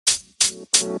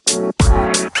Hello,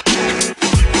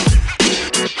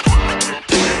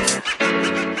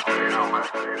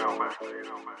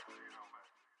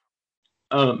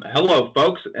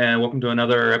 folks, and welcome to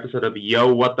another episode of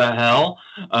Yo, What the Hell,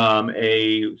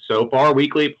 a so far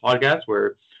weekly podcast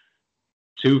where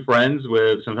two friends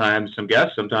with sometimes some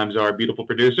guests, sometimes our beautiful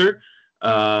producer,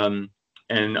 and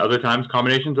other times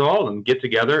combinations of all of them get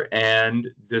together and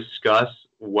discuss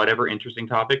whatever interesting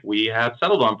topic we have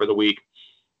settled on for the week.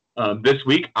 This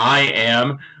week, I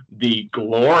am the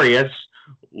glorious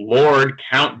Lord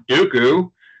Count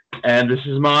Dooku, and this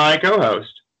is my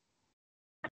co-host.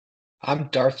 I'm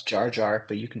Darth Jar Jar,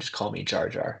 but you can just call me Jar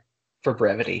Jar for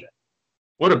brevity.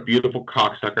 What a beautiful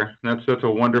cocksucker. That's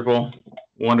a wonderful,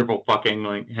 wonderful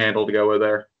fucking handle to go with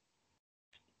there.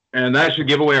 And that should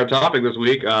give away our topic this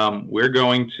week. We're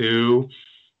going to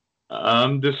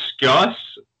discuss,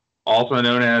 also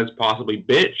known as possibly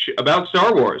bitch, about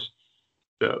Star Wars.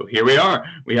 So here we are.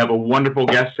 We have a wonderful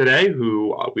guest today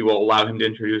who we will allow him to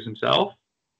introduce himself.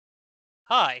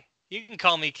 Hi, you can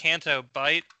call me Canto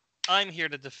Bite. I'm here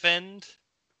to defend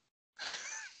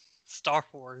Star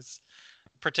Wars,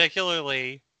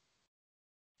 particularly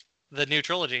the new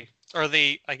trilogy, or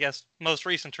the, I guess, most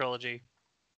recent trilogy.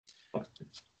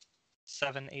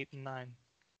 7, 8, and 9.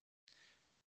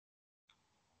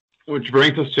 Which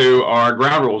brings us to our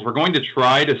ground rules. We're going to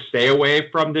try to stay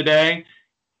away from today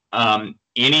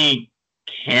any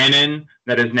canon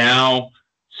that is now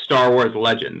Star Wars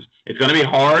Legends. It's going to be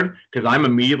hard because I'm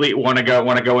immediately want to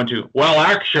go into, well,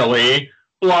 actually,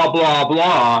 blah blah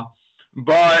blah.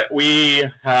 But we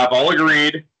have all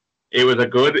agreed it was a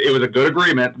good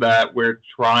agreement that we're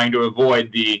trying to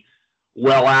avoid the,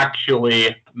 well,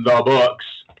 actually, the books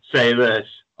say this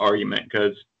argument,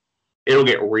 because it'll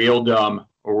get real dumb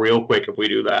real quick if we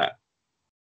do that.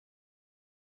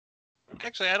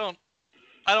 Actually, I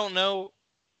don't know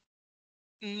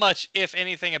much, if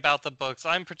anything, about the books.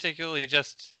 I'm particularly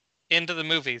just into the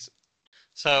movies,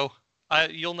 so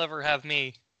you'll never have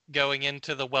me going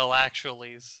into the well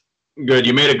actuallys. Good,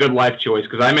 you made a good life choice,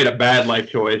 because I made a bad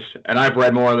life choice, and I've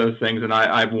read more of those things than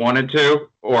I've wanted to,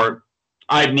 or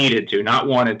I've needed to, not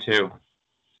wanted to.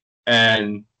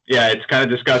 And yeah, it's kind of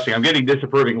disgusting. I'm getting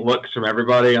disapproving looks from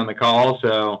everybody on the call,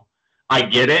 so I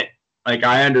get it. Like,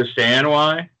 I understand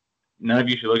why. None of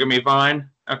you should look at me fine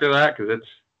after that, because it's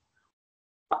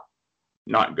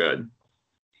not good.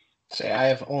 Say, I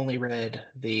have only read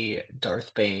the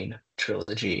Darth Bane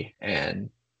trilogy, and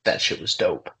that shit was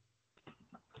dope.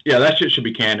 Yeah, that shit should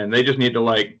be canon. They just need to,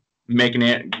 like, make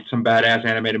some badass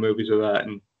animated movies of that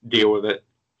and deal with it.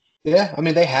 Yeah, I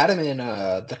mean, they had him in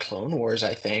the Clone Wars,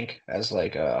 I think, as,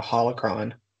 like, a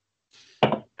holocron.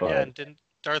 But... Yeah, and didn't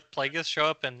Darth Plagueis show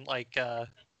up in, like,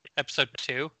 episode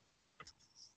 2?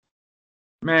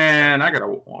 Man, I gotta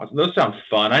watch. Those sound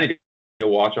fun. I need to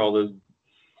watch all those.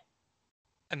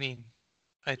 I mean,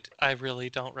 I really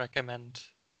don't recommend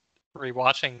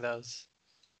rewatching those.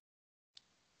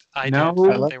 I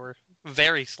thought they were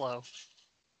very slow.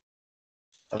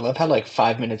 I love how, like,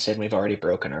 5 minutes in, we've already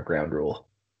broken our ground rule.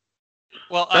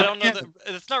 Well, I don't know that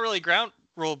it's not really ground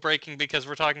rule breaking, because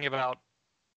we're talking about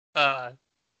the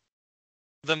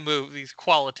movies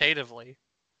qualitatively.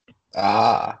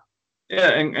 Ah.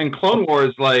 Yeah, and Clone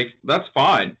Wars, like, that's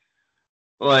fine.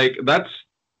 Like, that's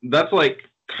like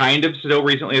kind of still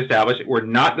recently established. We're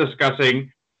not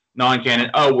discussing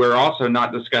non-canon. Oh, we're also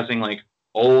not discussing, like,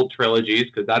 old trilogies,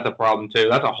 because that's a problem too.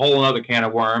 That's a whole other can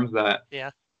of worms that...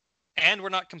 Yeah. And we're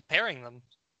not comparing them.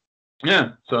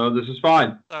 Yeah, so this is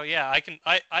fine. So yeah,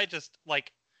 I just,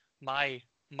 like, my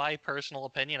personal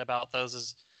opinion about those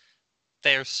is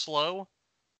they're slow.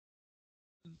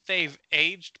 They've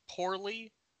aged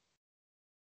poorly.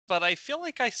 But I feel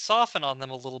like I soften on them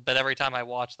a little bit every time I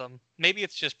watch them. Maybe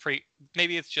it's just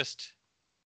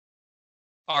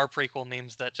our prequel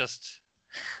memes that just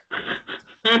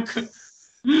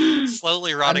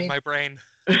slowly rotting my brain.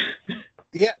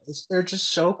 Yeah, they're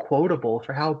just so quotable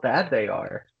for how bad they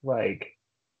are. Like,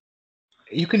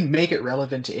 you can make it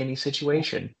relevant to any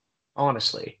situation,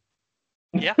 honestly.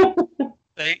 Yeah,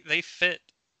 they fit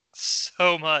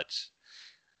so much.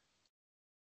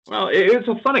 Well, it's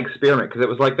a fun experiment, because it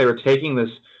was like they were taking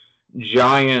this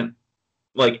giant,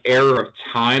 like, error of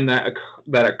time that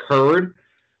occurred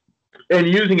and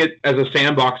using it as a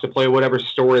sandbox to play whatever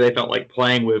story they felt like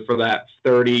playing with for that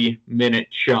 30-minute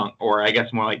chunk, or I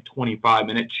guess more like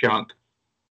 25-minute chunk.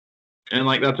 And,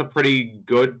 like, that's a pretty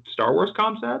good Star Wars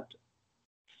concept.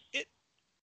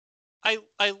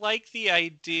 I like the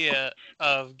idea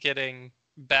of getting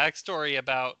backstory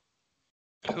about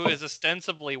who is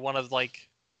ostensibly one of, like,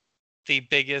 the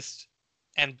biggest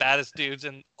and baddest dudes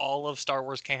in all of Star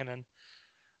Wars canon,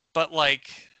 But like,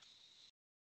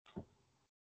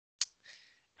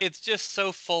 it's just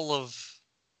so full of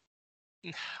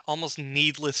almost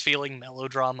needless feeling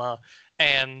melodrama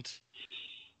and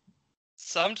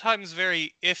sometimes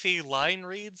very iffy line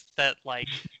reads that like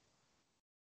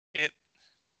it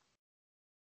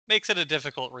makes it a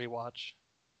difficult rewatch.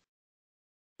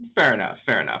 Fair enough.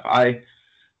 Fair enough. I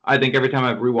think every time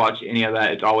I've rewatched any of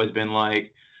that, it's always been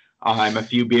like I'm a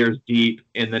few beers deep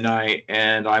in the night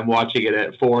and I'm watching it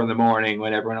at 4 a.m.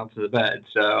 when everyone else is in bed.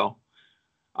 So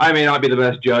I may not be the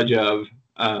best judge of,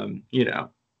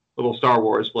 little Star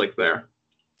Wars flick there.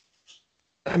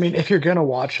 I mean, if you're gonna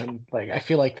watch them, like I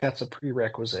feel like that's a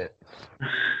prerequisite.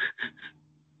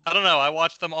 I don't know. I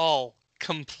watched them all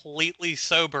completely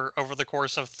sober over the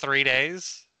course of 3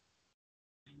 days.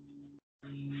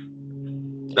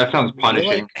 That sounds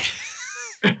punishing.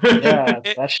 Yeah,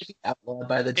 that should be outlawed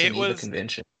by the Geneva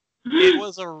Convention. It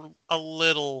was a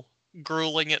little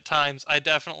grueling at times. I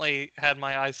definitely had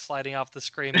my eyes sliding off the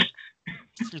screen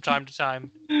from time to time.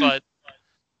 But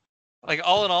like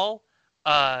all in all,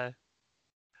 I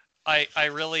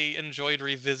really enjoyed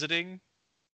revisiting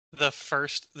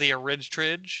the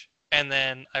Ridge, and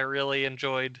then I really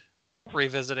enjoyed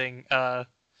revisiting the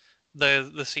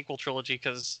sequel trilogy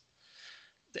because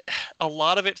a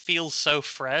lot of it feels so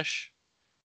fresh.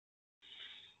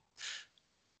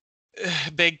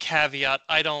 Big caveat,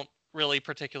 I don't really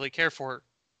particularly care for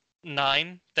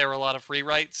 9. There were a lot of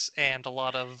rewrites and a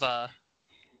lot of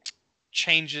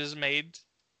changes made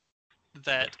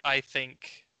that I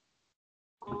think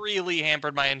really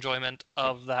hampered my enjoyment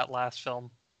of that last film.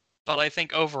 But I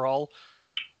think overall,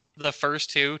 the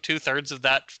first two-thirds of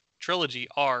that trilogy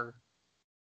are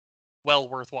well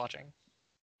worth watching.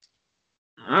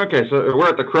 Okay, so we're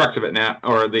at the crux of it now,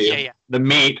 or the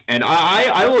meat, and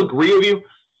I will agree with you.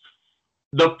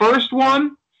 The first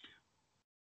one,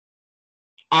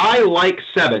 I like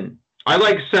 7. I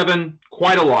like 7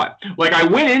 quite a lot. Like, I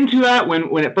went into that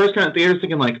when it first came out in theaters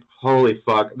thinking, like, holy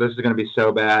fuck, this is going to be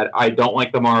so bad. I don't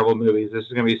like the Marvel movies. This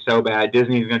is going to be so bad.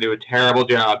 Disney's going to do a terrible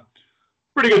job.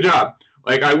 Pretty good job.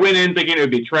 Like, I went in thinking it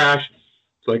would be trash.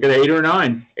 It's like an 8 or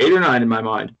 9. 8 or 9 in my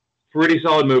mind. Pretty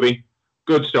solid movie.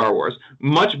 Good Star Wars.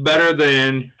 Much better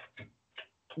than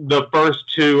the first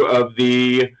 2 of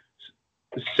the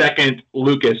second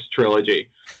Lucas trilogy.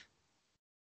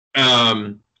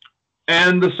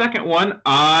 And the second one,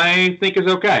 I think, is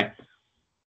okay.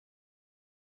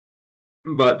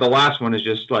 But the last one is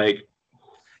just like...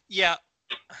 Yeah.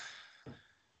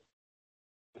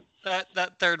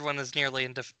 That third one is nearly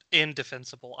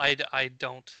indefensible. I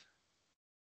don't...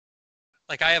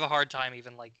 Like, I have a hard time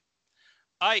even, like...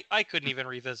 I couldn't even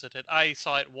revisit it. I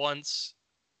saw it once,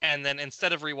 and then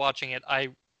instead of rewatching it, I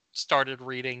started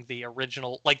reading the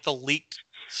original, like the leaked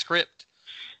script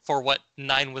for what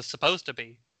 9 was supposed to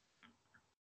be.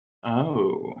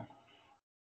 Oh.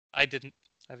 I didn't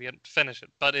finish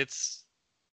it, but I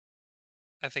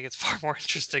think it's far more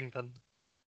interesting than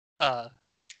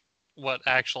what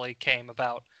actually came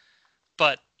about.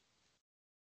 But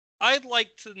I'd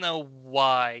like to know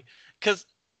why, because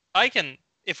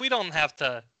if we don't have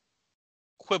to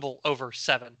quibble over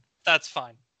 7, that's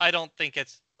fine. I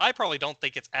probably don't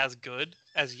think it's as good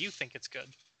as you think it's good.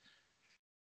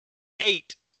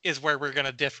 8 is where we're going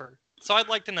to differ. So I'd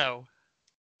like to know,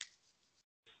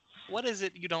 what is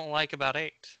it you don't like about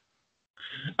 8?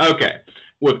 Okay.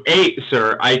 With 8,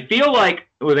 sir, I feel like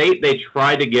with 8 they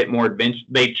tried to get more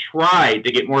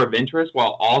adventurous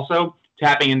while also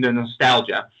tapping into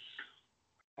nostalgia,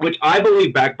 which I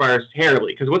believe backfires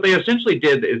terribly. Because what they essentially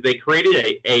did is they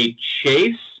created a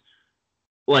chase,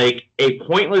 like a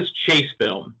pointless chase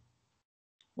film.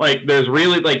 Like, there's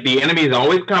really, like, the enemy is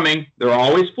always coming, they're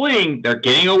always fleeing, they're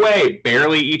getting away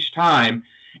barely each time,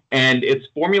 and it's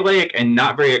formulaic and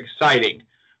not very exciting.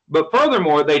 But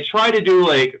furthermore, they try to do,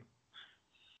 like,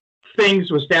 things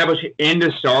to establish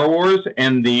into Star Wars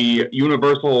and the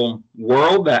universal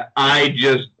world that I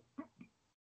just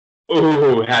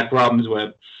had problems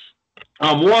with.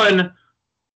 One,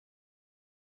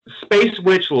 Space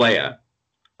Witch Leia.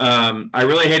 I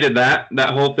really hated that.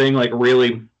 That whole thing, like,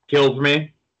 really kills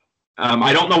me.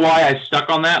 I don't know why I stuck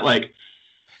on that. Like,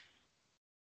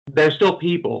 they're still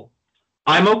people.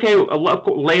 I'm okay.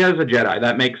 Leia's a Jedi.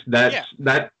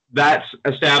 That's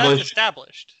established. That's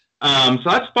established. So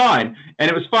that's fine.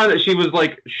 And it was fine that she was,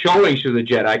 like, showing she was a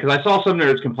Jedi, because I saw some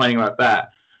nerds complaining about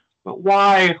that. But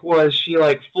why was she,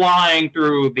 like, flying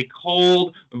through the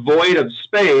cold void of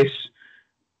space?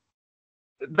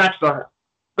 That's not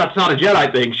a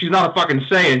Jedi thing. She's not a fucking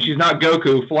Saiyan. She's not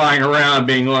Goku flying around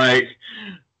being like,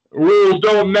 rules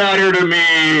don't matter to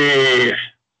me.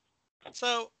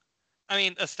 So, I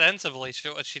mean, ostensibly,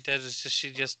 what she did is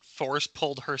she just force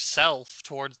pulled herself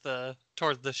towards the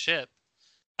ship.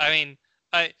 I mean,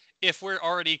 if we're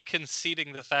already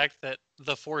conceding the fact that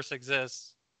the Force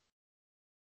exists,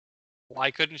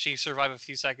 why couldn't she survive a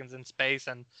few seconds in space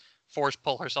and force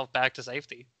pull herself back to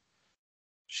safety?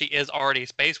 She is already a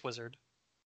space wizard.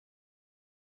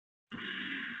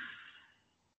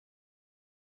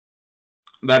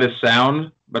 That is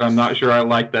sound, but I'm not sure I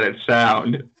like that it's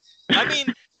sound. I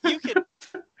mean,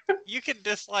 you could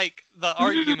dislike the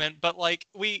argument, but like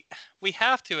we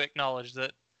have to acknowledge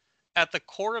that at the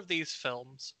core of these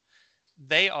films,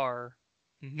 they are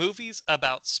movies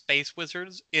about space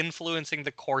wizards influencing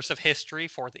the course of history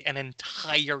for an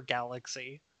entire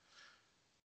galaxy.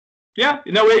 Yeah,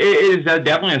 no, it is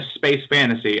definitely a space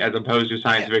fantasy as opposed to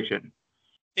science fiction.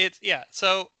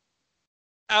 So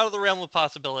out of the realm of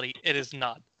possibility, it is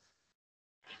not.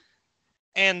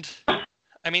 And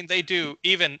I mean, they do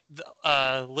even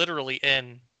literally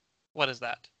in what is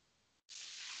that?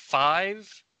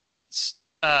 5,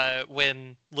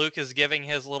 when Luke is giving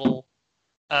his little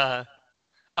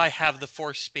I have the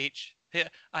Force speech.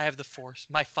 I have the Force.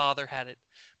 My father had it.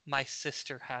 My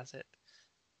sister has it.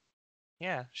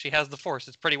 Yeah, she has the Force.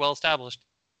 It's pretty well established.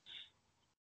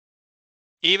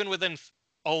 Even within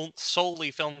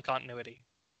solely film continuity.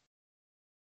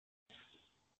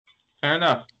 Fair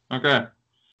enough. Okay.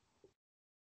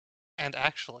 And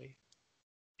actually,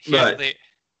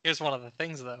 here's one of the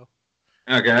things, though.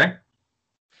 Okay.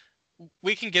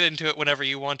 We can get into it whenever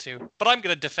you want to, but I'm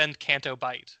going to defend Canto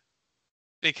Bight.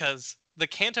 Because the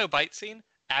Canto Bight scene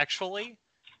actually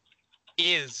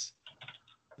is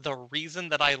the reason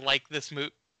that I like this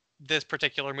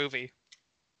particular movie.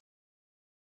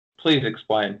 Please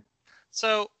explain.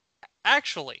 So,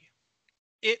 actually,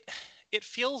 it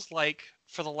feels like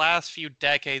for the last few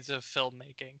decades of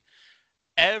filmmaking,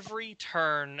 every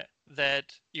turn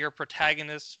that your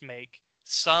protagonists make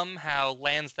somehow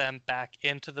lands them back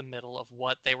into the middle of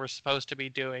what they were supposed to be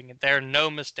doing. There are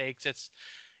no mistakes.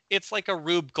 It's like a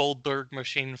Rube Goldberg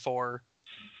machine for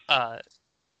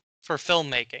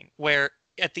filmmaking, where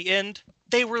at the end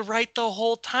they were right the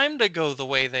whole time to go the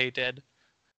way they did.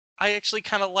 I actually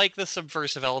kind of like the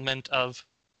subversive element of,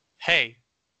 hey,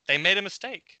 they made a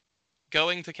mistake.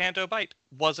 Going to Canto Bight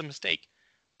was a mistake.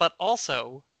 But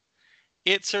also,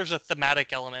 it serves a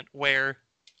thematic element where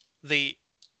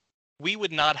we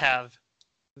would not have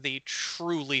the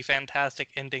truly fantastic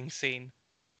ending scene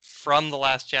from The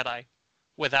Last Jedi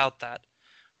without that,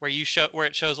 where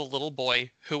it shows a little boy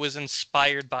who was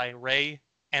inspired by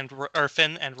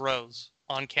Finn and Rose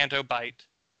on Canto Bight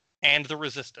and the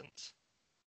Resistance.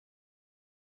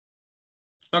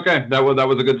 Okay, that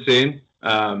was a good scene.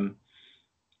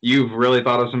 You've really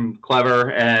thought of some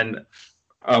clever and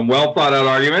well thought out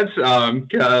arguments,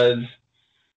 because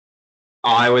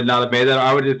I would not have made that.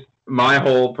 I would just, my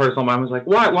whole personal mind was like,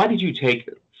 why did you take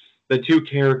the two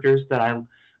characters that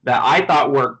I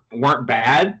thought weren't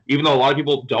bad, even though a lot of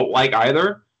people don't like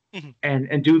either,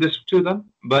 and do this to them?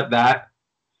 But that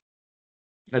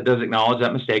does acknowledge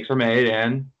that mistakes are made,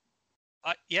 and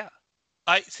I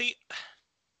see.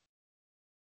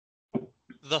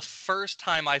 The first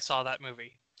time I saw that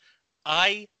movie,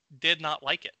 I did not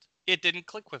like it. It didn't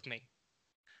click with me.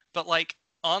 But like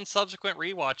on subsequent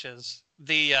rewatches,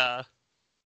 I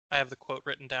have the quote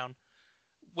written down.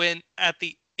 When at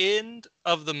the end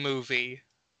of the movie,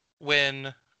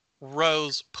 when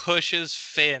Rose pushes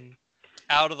Finn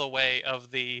out of the way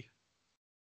of the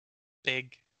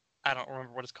big, I don't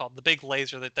remember what it's called, the big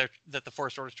laser that the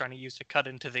Force Order is trying to use to cut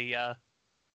into the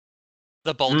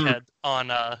bulkhead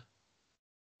on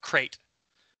Crate.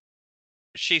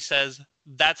 She says,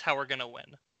 that's how we're going to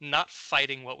win. Not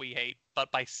fighting what we hate,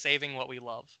 but by saving what we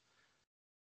love.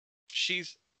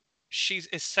 She's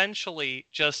essentially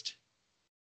just...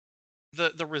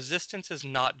 The Resistance is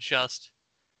not just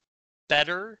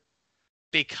better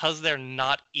because they're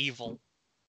not evil.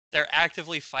 They're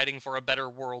actively fighting for a better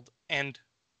world, and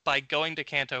by going to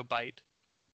Canto Bight,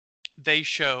 they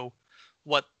show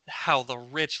how the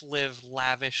rich live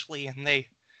lavishly, and they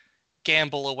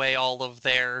gamble away all of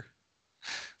their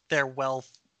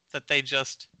wealth that they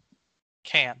just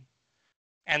can.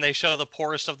 And they show the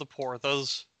poorest of the poor,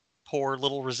 those poor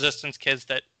little Resistance kids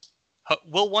that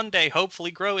will one day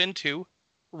hopefully grow into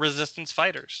Resistance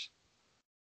fighters.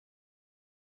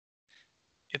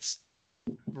 It's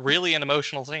really an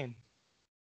emotional scene.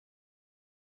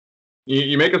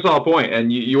 You make a solid point,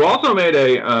 and you also made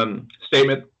a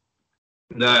statement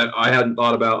that I hadn't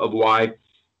thought about, of why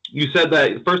you said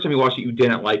that the first time you watched it, you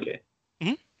didn't like it.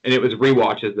 Mm-hmm. And it was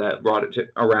rewatches that brought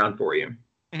it around for you.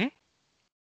 Mm-hmm.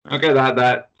 Okay,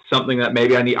 that something that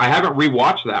maybe I need. I haven't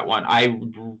rewatched that one.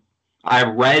 I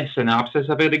read synopsis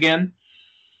of it again,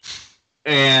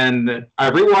 and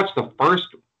I rewatched the first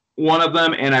one of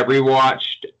them, and I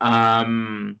rewatched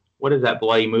what is that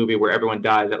bloody movie where everyone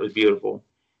dies? That was beautiful.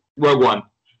 Rogue One.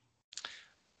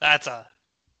 That's a.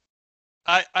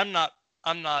 I'm not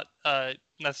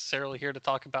necessarily here to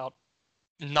talk about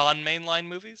non-mainline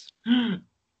movies.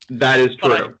 That is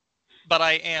true. But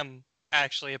I am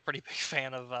actually a pretty big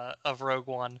fan of Rogue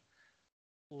One.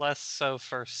 Less so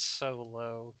for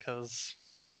Solo, because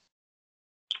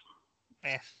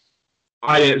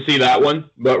I didn't see that one,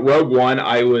 but Rogue One,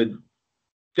 I would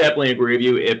definitely agree with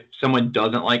you. If someone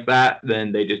doesn't like that,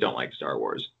 then they just don't like Star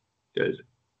Wars, because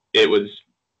it was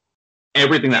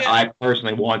everything that I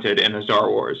personally wanted in a Star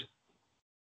Wars.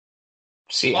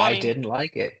 See, I didn't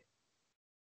like it.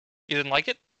 You didn't like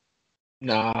it?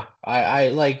 Nah, I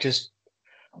like just,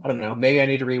 I don't know, maybe I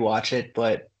need to rewatch it,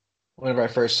 but whenever I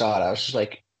first saw it, I was just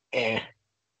like,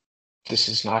 this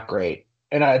is not great.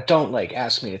 And I don't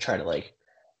ask me to try to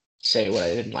say what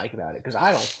I didn't like about it, because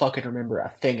I don't fucking remember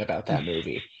a thing about that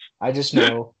movie. I just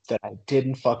know that I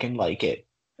didn't fucking like it,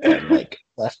 and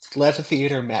left the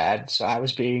theater mad. So I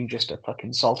was being just a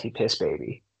fucking salty piss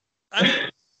baby. I mean,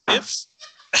 it's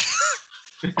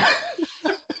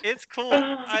it's cool.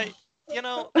 At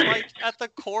the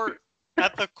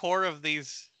core of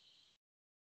these,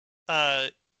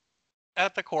 at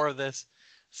the core of this,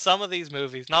 some of these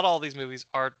movies, not all these movies,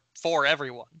 are for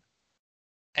everyone,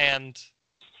 and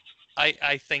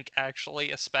I think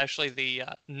actually, especially the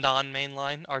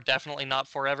non-mainline, are definitely not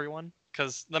for everyone,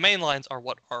 because the mainlines are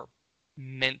what are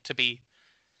meant to be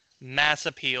mass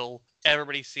appeal.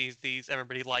 Everybody sees these,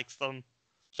 everybody likes them.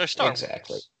 They're Star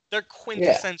Wars. They're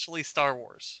quintessentially Star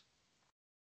Wars.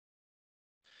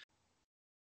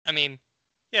 I mean,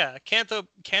 yeah,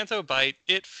 Canto Bight,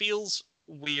 it feels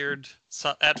weird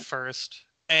at first,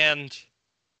 and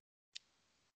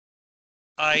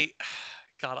I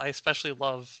especially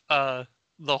love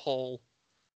the whole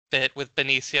bit with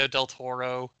Benicio del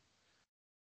Toro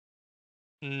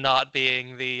not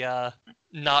being the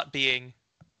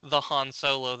Han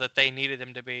Solo that they needed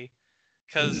him to be,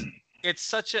 because it's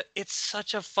such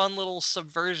a fun little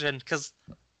subversion. Because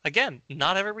again,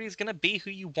 not everybody's gonna be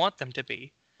who you want them to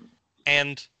be,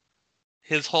 and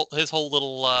his whole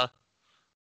little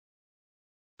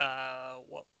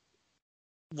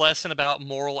lesson about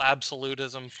moral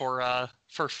absolutism for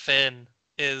Finn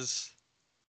is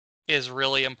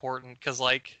really important, because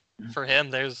for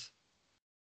him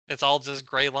it's all just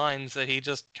gray lines that he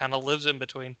just kind of lives in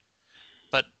between.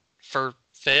 But for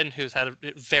Finn, who's had a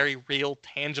very real,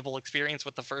 tangible experience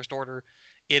with the First Order,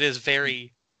 it is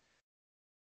very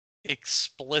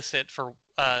explicit for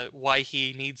why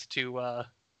he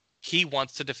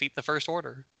wants to defeat the First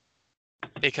Order,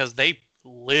 because they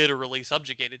literally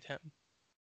subjugated him.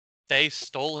 They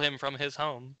stole him from his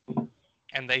home,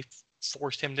 and they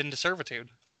forced him into servitude.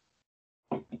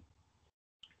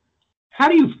 How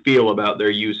do you feel about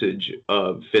their usage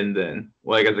of Finn then,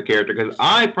 as a character? Because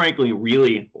I frankly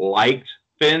really liked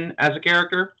Finn as a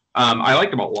character. I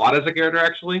liked him a lot as a character,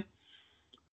 actually.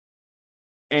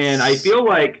 And I feel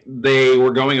like they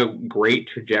were going a great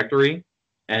trajectory,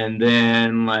 and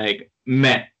then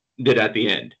Met did at the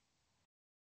end.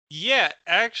 Yeah,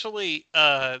 actually,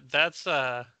 that's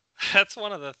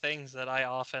one of the things that I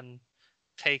often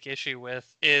take issue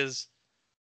with is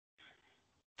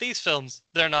these films,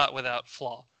 they're not without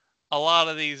flaw. A lot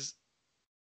of these,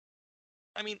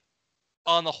 I mean,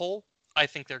 on the whole, I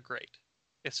think they're great,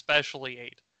 especially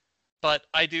 8. But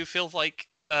I do feel like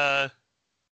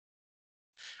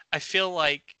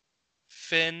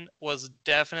Finn was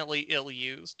definitely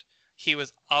ill-used. He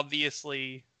was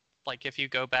obviously, if you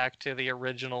go back to the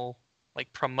original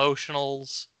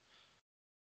promotionals,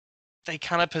 they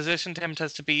kind of positioned him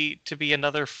to be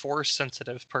another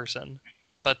Force-sensitive person.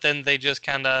 But then they just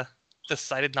kind of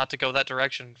decided not to go that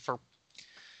direction for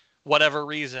whatever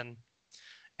reason.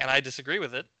 And I disagree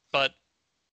with it, but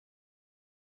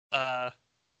I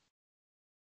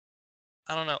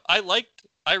don't know. I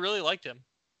really liked him.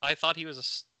 I thought he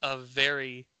was a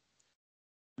very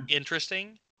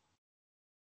interesting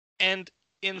and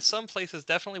in some places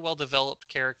definitely well-developed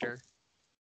character.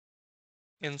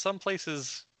 In some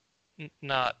places,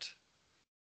 not.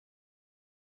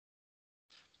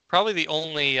 Probably the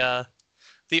only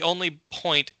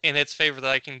point in its favor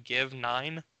that I can give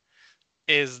 9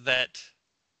 is that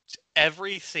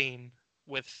every scene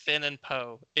with Finn and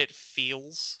Poe, it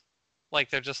feels like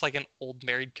they're just like an old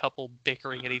married couple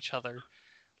bickering at each other.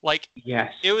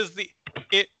 Yes.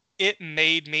 It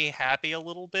made me happy a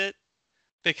little bit,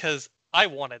 because I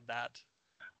wanted that.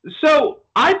 So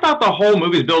I thought the whole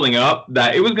movie's building up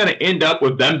that it was going to end up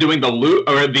with them doing the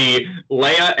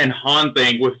Leia and Han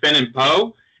thing with Finn and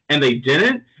Poe, and they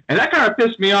didn't, and that kind of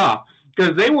pissed me off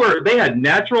because they had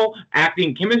natural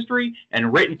acting chemistry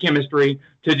and written chemistry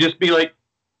to just be like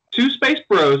two space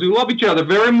bros who love each other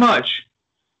very much,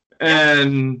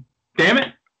 and damn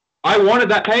it, I wanted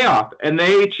that payoff, and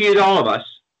they cheated all of us.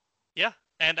 Yeah,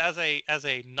 and as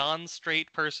a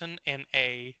non-straight person in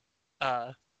a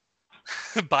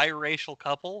biracial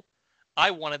couple,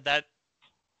 I wanted that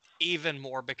even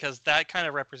more because that kind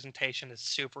of representation is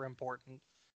super important.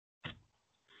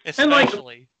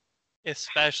 Especially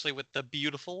with the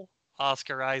beautiful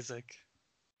Oscar Isaac.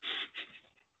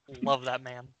 Love that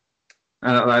man.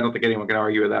 I don't think anyone can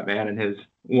argue with that man and his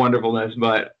wonderfulness,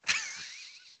 but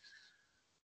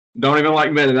don't even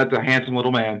like men, and that's a handsome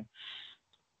little man.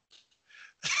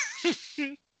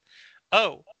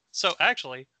 Oh, so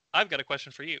actually, I've got a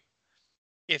question for you.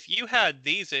 If you had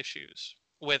these issues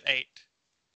with 8,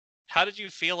 how did you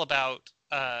feel about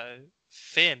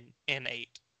Finn in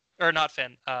 8? Or not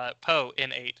Finn, Poe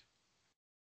in 8?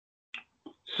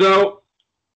 So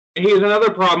here's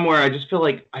another problem where I feel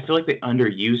like they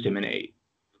underused him in 8.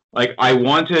 Like I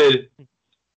wanted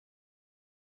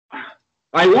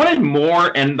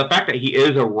more, and the fact that he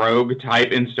is a rogue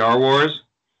type in Star Wars,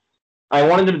 I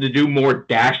wanted them to do more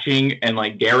dashing and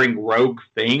like daring rogue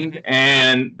things,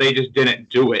 and they just didn't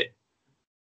do it.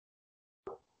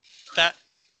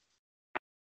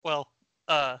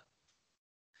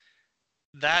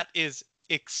 That is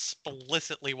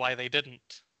explicitly why they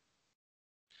didn't.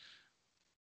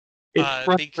 It's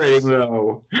frustrating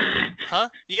though. Huh?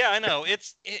 Yeah, I know.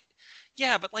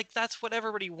 Yeah, but like that's what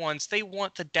everybody wants. They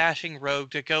want the dashing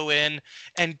rogue to go in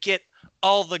and get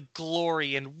all the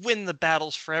glory and win the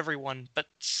battles for everyone. But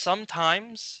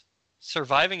sometimes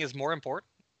surviving is more important.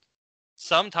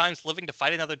 Sometimes living to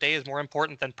fight another day is more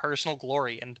important than personal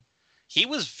glory, and he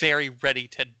was very ready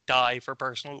to die for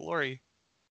personal glory.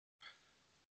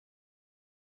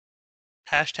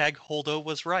 Hashtag Holdo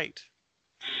was right.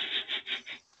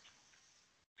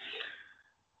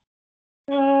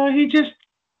 I need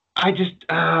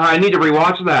to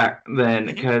rewatch that then,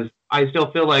 because I still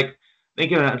feel like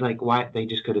thinking about it, like why they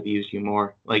just could have used you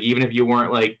more. Like even if you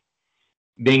weren't like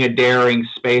being a daring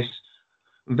space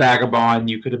vagabond,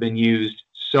 you could have been used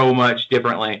so much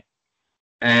differently.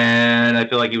 And I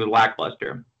feel like he was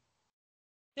lackluster.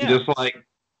 Yeah. Just like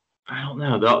I don't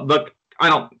know. Look, I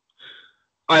don't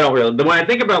really. When I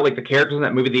think about like the characters in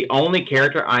that movie, the only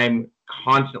character I'm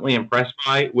constantly impressed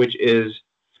by, which is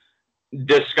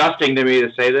disgusting to me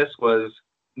to say this, was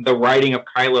the writing of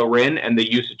Kylo Ren and the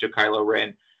usage of Kylo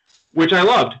Ren, which I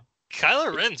loved.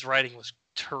 Kylo Ren's writing was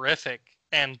terrific,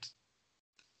 and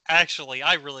actually,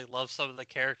 I really love some of the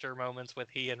character moments with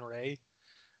he and Rey.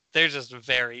 They're just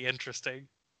very interesting.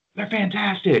 They're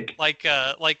fantastic. Like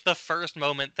the first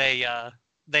moment they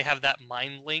have that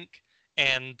mind link,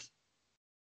 and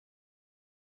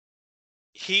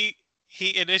he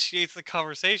initiates the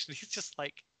conversation. He's just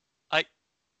like,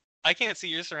 I can't see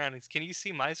your surroundings. Can you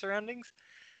see my surroundings?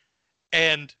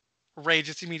 And Rey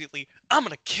just immediately, I'm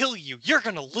gonna kill you. You're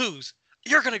gonna lose.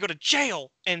 You're gonna go to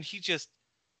jail. And he just,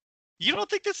 you don't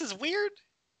think this is weird?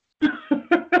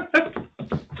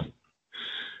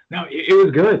 No, it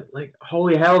was good. Like,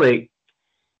 holy hell, it's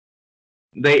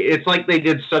like they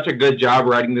did such a good job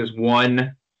writing this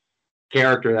one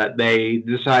character that they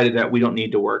decided that we don't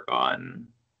need to work on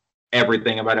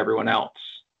everything about everyone else.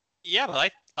 Yeah,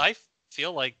 but I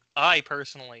feel like, I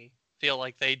personally feel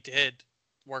like they did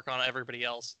work on everybody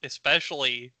else,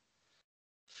 especially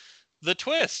the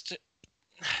twist.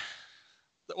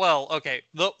 Well, okay,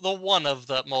 the one of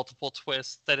the multiple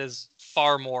twists that is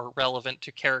far more relevant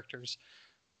to characters.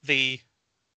 The,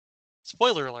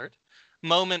 spoiler alert,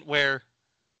 moment where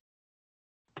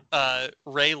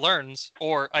Rey learns,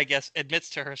 or I guess admits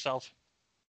to herself,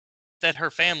 that her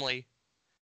family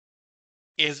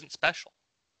isn't special.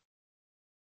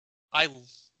 I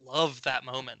love that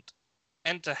moment.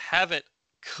 And to have it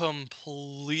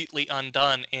completely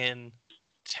undone in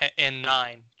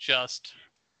 9, just,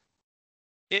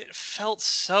 it felt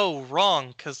so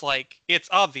wrong, because like it's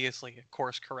obviously a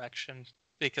course correction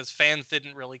because fans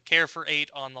didn't really care for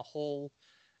 8 on the whole,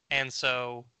 and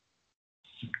so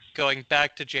going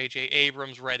back to J.J.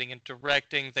 Abrams writing and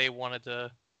directing, they wanted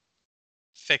to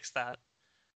fix that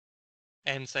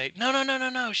and say,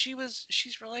 no,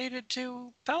 she's related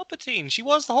to Palpatine. She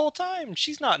was the whole time.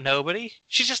 She's not nobody.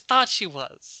 She just thought she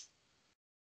was.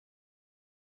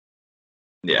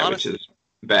 Yeah, honestly, which is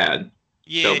bad.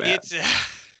 Yeah, so bad. It's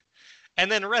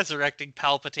and then resurrecting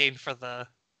Palpatine for the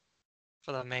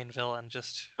main villain,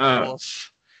 just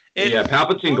woof. Yeah,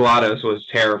 Palpatine GLaDOS was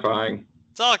terrifying.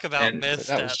 Talk about And missteps.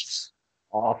 That was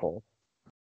awful.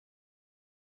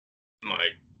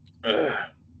 like,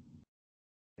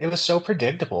 It was so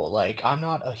predictable. Like, I'm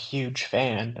not a huge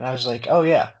fan, and I was like, oh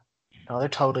yeah, no, they're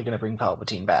totally gonna bring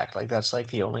Palpatine back. Like, that's like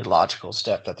the only logical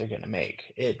step that they're gonna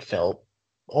make. It felt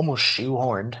almost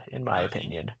shoehorned, in my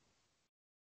opinion.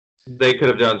 they could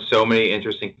have done so many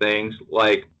interesting things.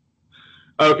 Like,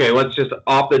 okay, let's just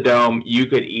off the dome, you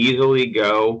could easily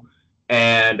go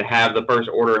and have the First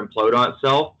Order implode on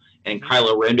itself and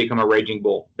Kylo Ren become a Raging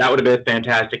Bull. That would have been a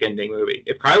fantastic ending movie.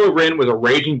 If Kylo Ren was a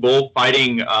Raging Bull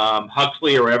fighting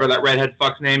Huxley or whatever that redhead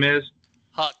fuck's name is.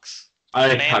 Hux.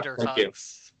 Commander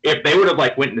Hux. If they would have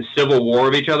like went into civil war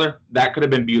with each other, that could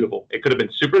have been beautiful. It could have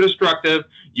been super destructive.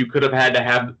 You could have had to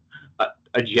have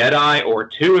a Jedi or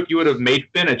two if you would have made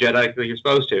Finn a Jedi like you're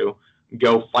supposed to.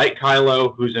 Go fight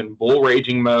Kylo, who's in bull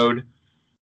raging mode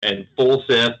and full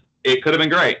Sith. It could have been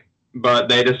great, but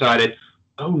they decided,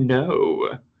 oh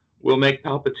no, we'll make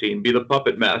Palpatine be the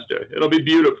puppet master. It'll be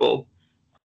beautiful.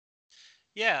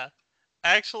 Yeah,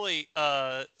 actually,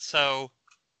 so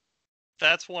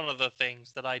that's one of the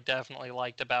things that I definitely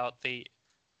liked about the.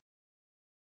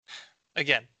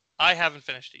 Again, I haven't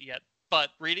finished it yet, but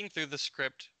reading through the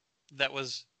script that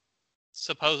was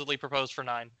supposedly proposed for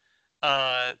 9,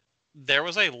 there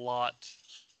was a lot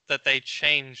that they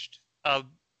changed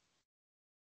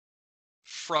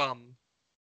from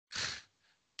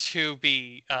to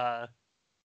be the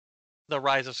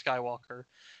Rise of Skywalker,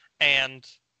 and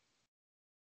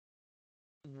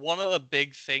one of the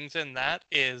big things in that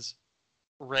is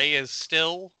Rey is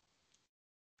still,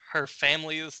 her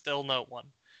family is still no one.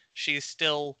 She's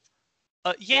still,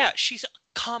 she's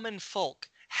common folk.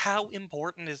 How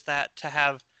important is that to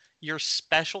have your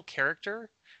special character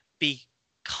be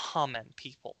common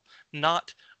people,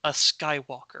 not a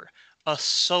Skywalker, a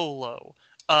Solo,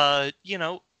 a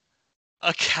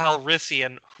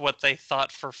Calrissian, what they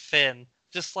thought for Finn.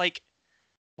 Just like,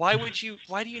 why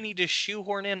do you need to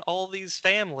shoehorn in all these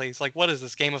families? Like, what is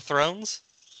this, Game of Thrones?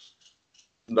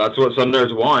 That's what some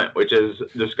nerds want, which is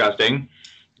disgusting.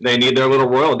 They need their little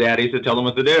royal daddies to tell them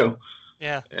what to do.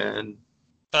 Yeah. And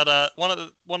but one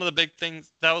of the big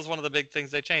things, that was one of the big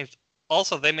things they changed.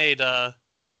 Also, they made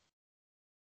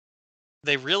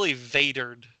they really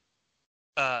Vadered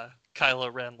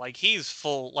Kylo Ren. Like, he's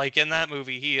full, like in that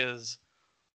movie he is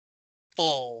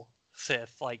full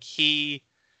Sith. Like, he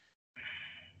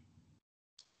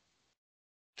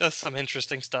does some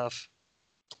interesting stuff.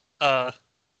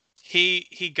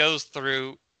 He goes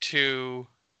through to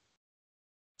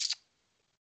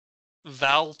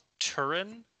Val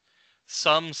Turin,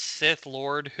 some Sith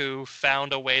Lord who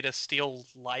found a way to steal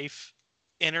life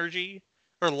energy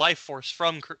or life force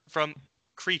from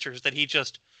creatures that he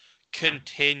just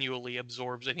continually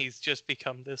absorbs, and he's just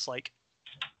become this like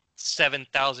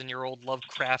 7,000-year-old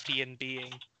Lovecraftian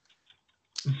being.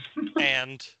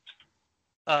 And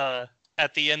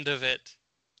at the end of it,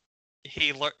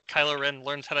 Kylo Ren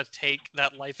learns how to take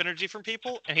that life energy from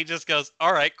people, and he just goes,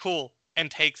 "All right, cool," and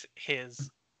takes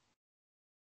his.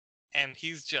 And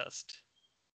he's a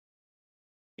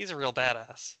real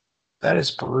badass. That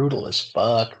is brutal as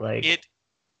fuck. Like,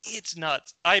 it's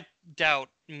nuts. I doubt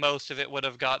most of it would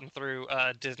have gotten through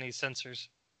Disney's censors,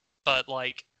 but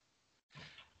like,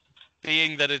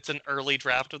 being that it's an early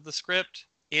draft of the script,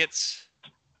 it's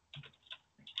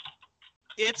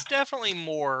definitely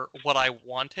more what I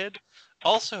wanted.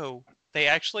 Also, they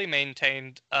actually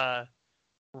maintained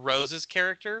Rose's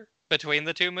character between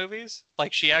the two movies.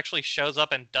 Like, she actually shows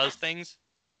up and does things.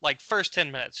 Like, first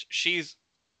 10 minutes, she's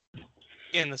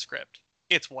in the script.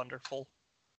 It's wonderful.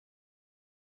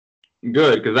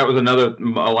 Good, because that was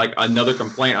another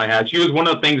complaint I had. She was one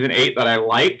of the things in 8 that I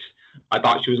liked. I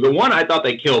thought she was the one. I thought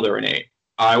they killed her in 8.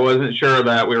 I wasn't sure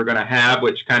that we were going to have,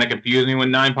 which kind of confused me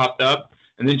when 9 popped up.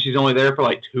 And then she's only there for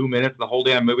like 2 minutes the whole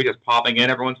damn movie, just popping in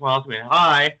every once in a while. Saying,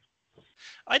 hi.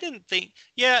 I didn't think.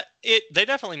 Yeah, they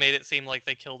definitely made it seem like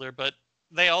they killed her, but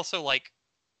they also like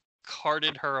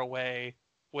carted her away,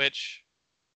 which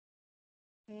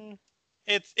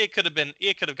it could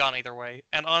have gone either way.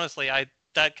 And honestly,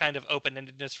 that kind of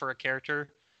open-endedness for a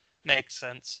character makes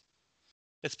sense,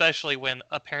 especially when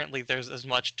apparently there's as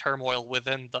much turmoil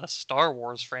within the Star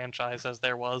Wars franchise as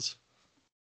there was.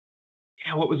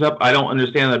 Yeah, what was up? I don't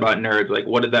understand that about nerds. Like,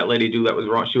 what did that lady do that was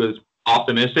wrong? She was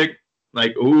optimistic.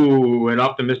 Like, ooh, an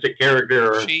optimistic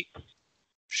character.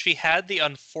 She had the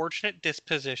unfortunate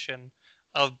disposition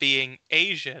of being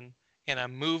Asian in a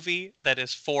movie that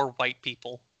is for white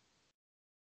people.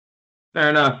 Fair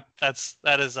enough. That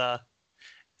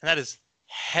is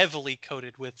heavily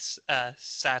coated with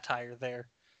satire there,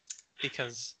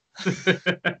 because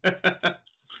I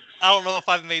don't know if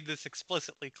I've made this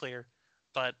explicitly clear,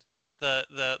 but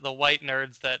the white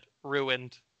nerds that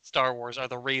ruined Star Wars are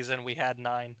the reason we had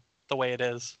 9 the way it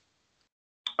is.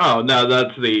 Oh, no,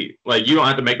 that's you don't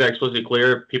have to make that explicitly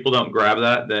clear. If people don't grab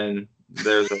that, then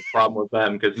there's a problem with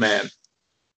them, because, man,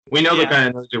 we know the kind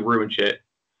of nerds who ruin shit.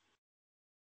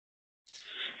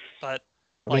 But,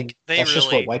 that's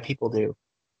just what white people do.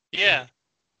 Yeah.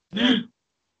 Can't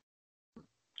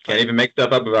even make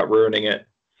stuff up about ruining it.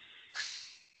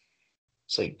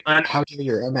 It's like, how do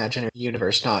your imaginary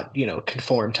universe not,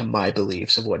 conform to my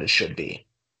beliefs of what it should be?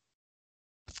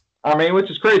 I mean, which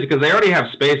is crazy, because they already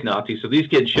have Space Nazis, so these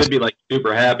kids should be,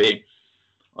 super happy.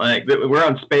 We're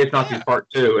on Space Nazis Part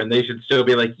 2, and they should still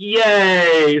be like,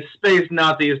 yay, Space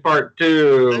Nazis Part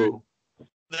 2!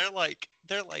 They're like,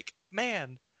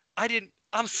 man,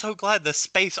 I'm so glad the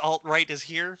space alt-right is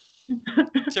here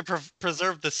to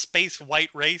preserve the space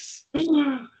white race.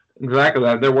 Exactly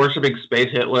that. They're worshiping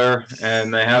Space Hitler,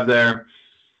 and they have their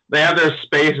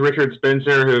Space Richard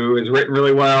Spencer, who is written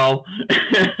really well.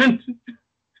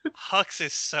 Hux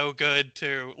is so good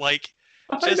too.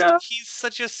 He's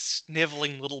such a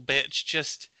sniveling little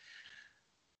bitch.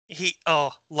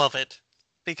 Love it.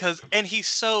 And he's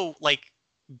so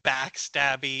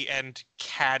backstabby and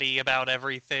catty about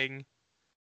everything.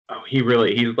 Oh, he's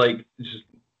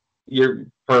you're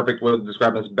perfect with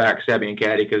describing as backstabby and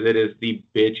catty, because it is the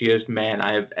bitchiest man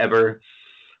I have ever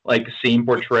seen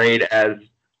portrayed as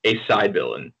a side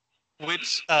villain.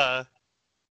 Which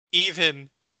even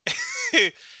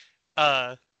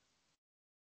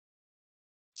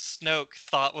Snoke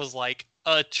thought was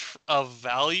a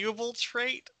valuable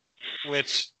trait,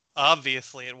 which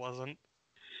obviously it wasn't.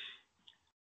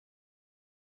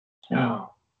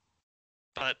 Oh,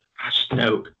 but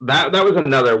Snoke. That was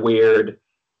another weird.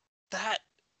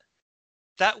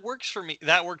 That works for me.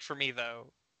 That worked for me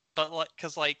though, but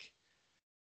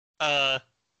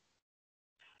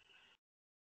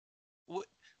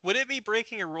would it be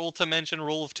breaking a rule to mention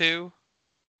Rule of 2?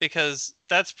 Because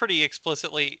that's pretty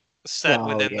explicitly said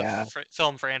within the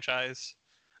film franchise.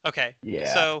 Okay.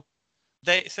 Yeah. So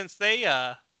the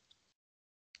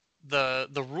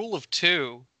Rule of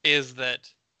 2 is that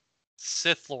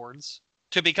Sith Lords,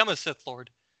 to become a Sith Lord,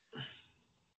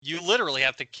 you literally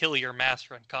have to kill your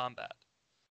master in combat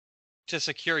to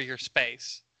secure your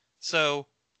space. So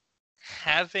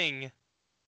having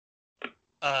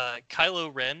Kylo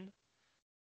Ren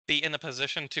be in a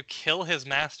position to kill his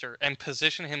master and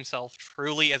position himself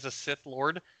truly as a Sith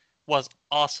Lord was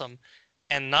awesome.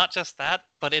 And not just that,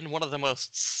 but in one of the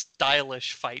most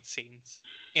stylish fight scenes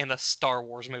in a Star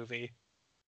Wars movie.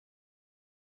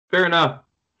 Fair enough.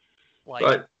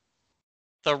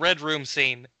 The Red Room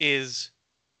scene is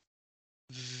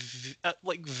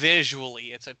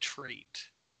visually, it's a treat.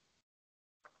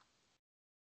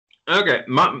 Okay,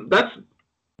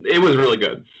 it was really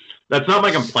good. That's not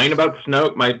my complaint about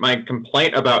Snoke. My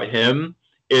complaint about him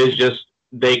is just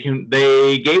they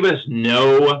gave us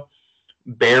no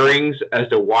bearings as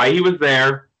to why he was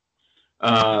there,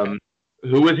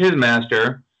 who was his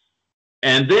master,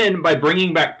 and then by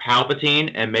bringing back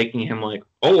Palpatine and making him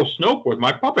Snoke was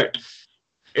my puppet,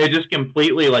 it just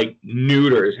completely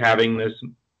neuters having this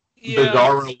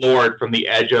bizarre lord from the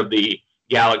edge of the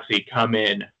galaxy come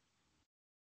in,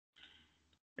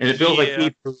 and it feels like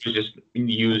he was just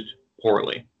used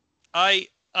poorly. I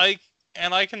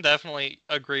can definitely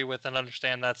agree with and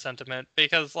understand that sentiment,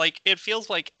 because it feels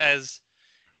like as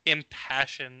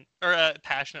impassioned or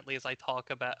passionately as I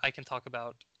can talk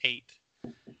about 8.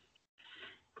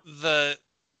 The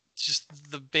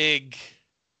big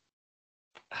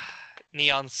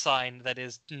neon sign that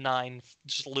is 9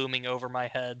 just looming over my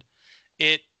head.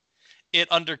 It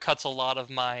undercuts a lot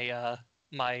of my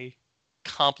my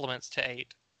compliments to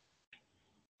 8,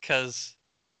 because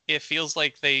it feels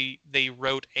like they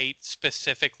wrote 8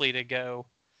 specifically to go,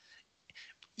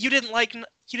 you didn't like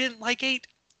 8?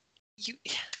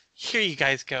 Here you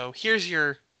guys go. Here's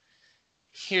your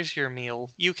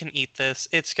meal. You can eat this.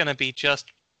 It's gonna be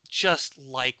just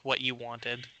like what you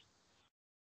wanted.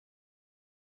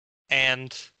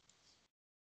 And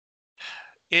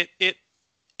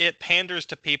it panders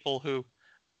to people who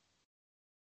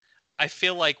I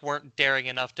feel like weren't daring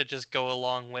enough to just go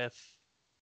along with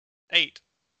 8.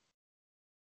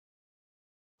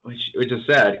 Which is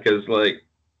sad, because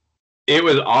it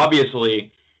was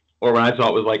obviously, or when I saw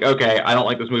it was okay, I don't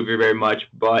like this movie very much,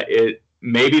 but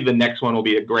maybe the next one will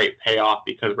be a great payoff,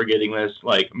 because we're getting this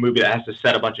movie that has to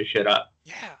set a bunch of shit up.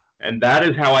 Yeah. And that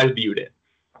is how I viewed it.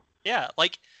 Yeah,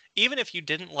 even if you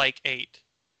didn't like 8,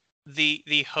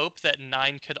 the hope that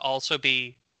 9 could also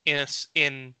be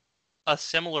in a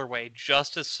similar way,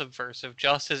 just as subversive,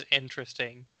 just as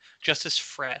interesting, just as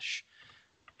fresh,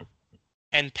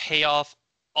 and pay off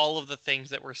all of the things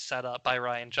that were set up by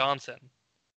Rian Johnson.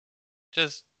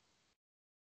 Just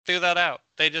threw that out.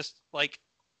 They just like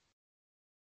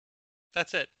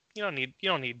that's it. Don't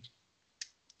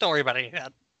worry about any of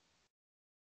that.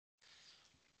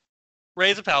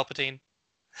 Rey's a Palpatine.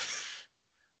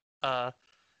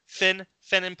 Finn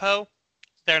and Poe,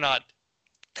 they're not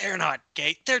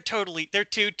gay. They're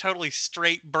two totally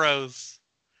straight bros.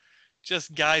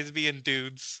 Just guys being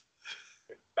dudes.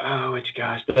 Oh,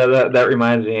 gosh, that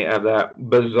reminds me of that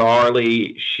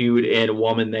bizarrely shoot-in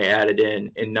woman they added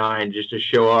in 9 just to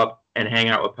show up and hang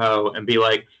out with Poe and be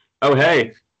like, "Oh,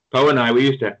 hey, Poe and I, we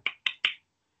used to."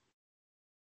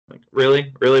 Like,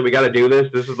 really, we got to do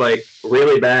this. This is like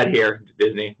really bad here,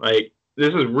 Disney. Like,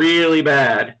 this is really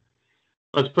bad.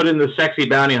 Let's put in the sexy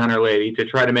bounty hunter lady to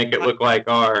try to make it look like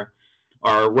our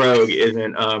rogue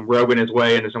isn't roguing his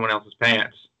way into someone else's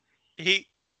pants.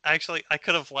 Actually, I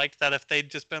could have liked that if they'd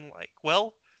just been like,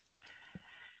 well,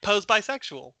 Poe's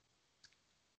bisexual.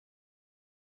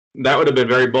 That would have been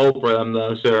very bold for them,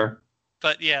 though, sir.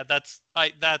 But yeah, that's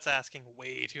asking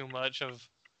way too much of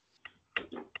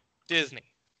Disney.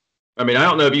 I mean, I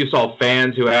don't know if you saw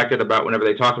fans who acted about whenever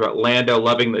they talked about Lando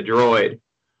loving the droid.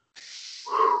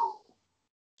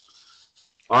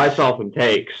 I saw some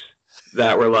takes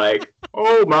that were like,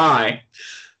 oh my.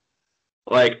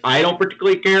 Like, I don't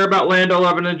particularly care about Lando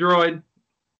loving a droid.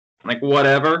 Like,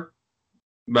 whatever.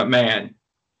 But man,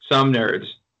 some nerds.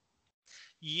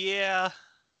 Yeah.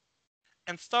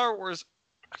 And Star Wars,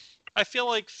 I feel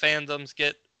like fandoms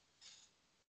get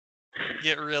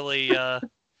really,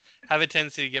 have a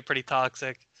tendency to get pretty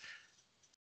toxic.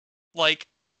 Like,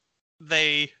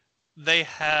 they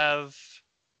have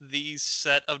these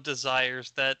set of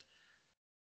desires that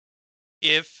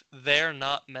if they're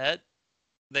not met,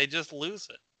 they just lose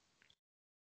it.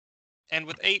 And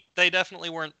with 8, they definitely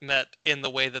weren't met in the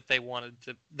way that they wanted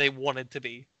to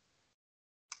be.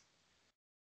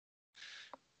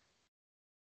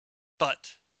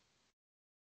 But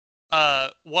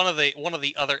one of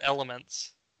the other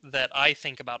elements that I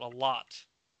think about a lot,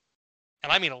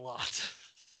 and I mean a lot,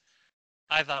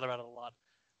 I thought about it a lot.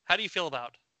 How do you feel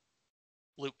about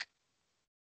Luke?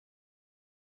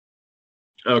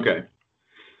 Okay.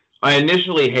 I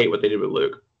initially hate what they did with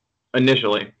Luke.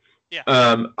 Initially. Yeah.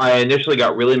 I initially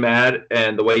got really mad,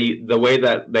 and the way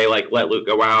that they like let Luke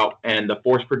go out and the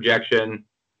force projection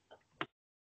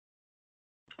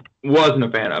wasn't a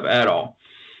fan of at all.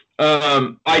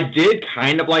 I did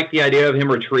kind of like the idea of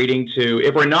him retreating to,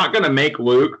 if we're not going to make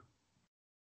Luke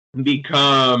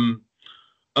become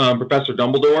Professor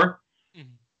Dumbledore,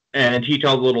 and he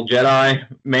tells the little Jedi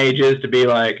mages to be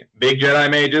like big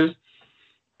Jedi mages,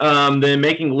 then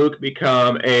making Luke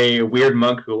become a weird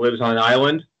monk who lives on an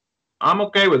island, I'm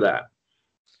okay with that.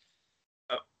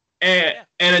 And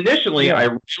initially,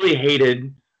 I really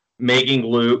hated making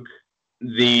Luke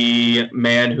the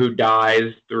man who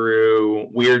dies through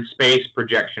weird space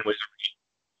projection wizardry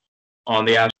on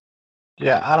the astral.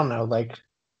 Yeah, I don't know. Like,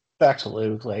 back to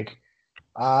Luke. Like,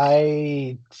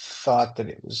 I thought that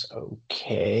it was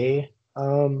okay. I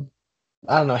don't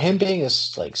know. Him being a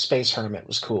like space hermit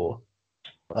was cool.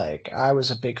 Like, I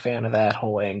was a big fan of that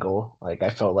whole angle. Like,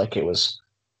 I felt like it was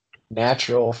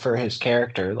natural for his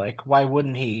character. Like, why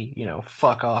wouldn't he,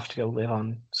 fuck off to go live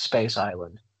on Space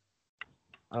Island?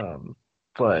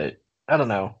 But I don't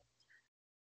know.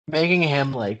 Making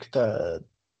him like the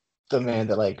man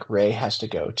that like Rey has to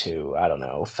go to, I don't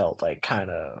know, felt like kind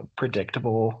of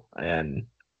predictable, and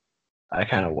I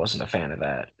kind of wasn't a fan of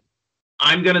that.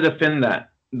 I'm gonna defend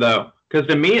that though, because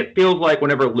to me it feels like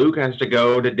whenever Luke has to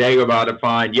go to Dagobah to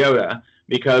find Yoda,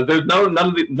 because there's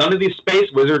none of these space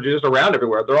wizards just around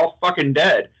everywhere. They're all fucking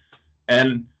dead,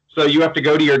 and so you have to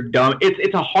go to your dumb.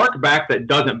 It's a hark back that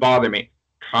doesn't bother me.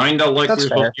 Kind of like we're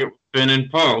supposed to get Finn and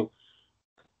Poe.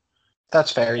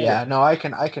 That's fair. Yeah. No, I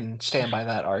can stand by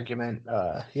that argument.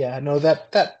 Yeah. No,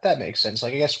 that makes sense.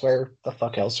 Like, I guess where the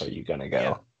fuck else are you gonna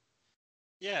go?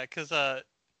 Yeah, because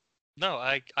no,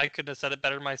 I couldn't have said it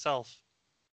better myself.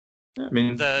 I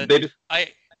mean, I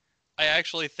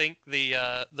actually think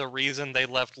the reason they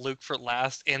left Luke for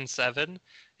last in 7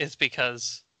 is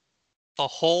because the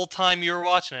whole time you were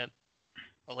watching it,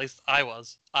 at least I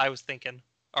was thinking,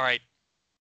 all right,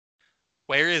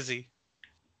 where is he?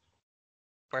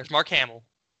 Where's Mark Hamill?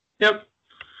 Yep.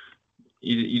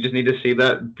 You just need to see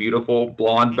that beautiful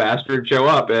blonde bastard show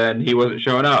up, and he wasn't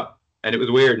showing up, and it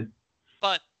was weird.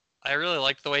 But I really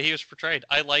liked the way he was portrayed.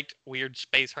 I liked weird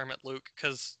space hermit Luke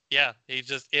because, yeah, he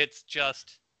just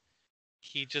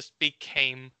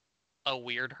became a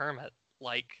weird hermit.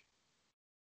 Like,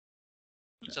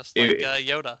 Just like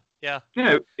Yoda. Yeah.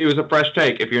 Yeah, it was a fresh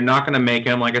take. If you're not going to make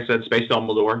him, like I said, Space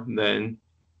Dumbledore, then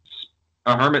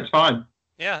a hermit's fine.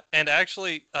 Yeah, and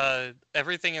actually,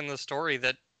 everything in the story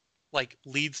that like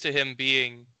leads to him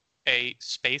being a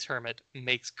space hermit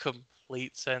makes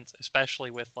complete sense, especially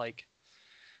with like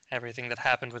everything that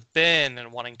happened with Ben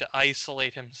and wanting to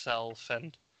isolate himself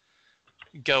and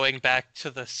going back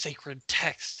to the sacred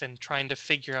text and trying to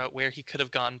figure out where he could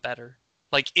have gone better.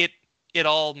 Like it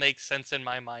all makes sense in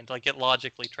my mind. Like it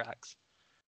logically tracks.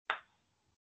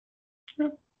 Yeah.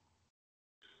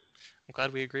 I'm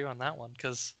glad we agree on that one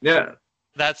because Yeah.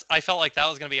 I felt like that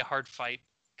was going to be a hard fight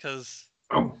because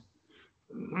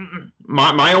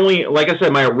my only, like I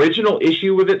said, my original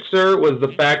issue with it, sir, was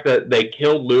the fact that they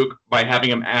killed Luke by having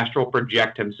him astral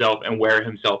project himself and wear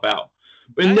himself out.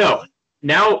 But no,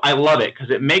 now I love it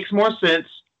because it makes more sense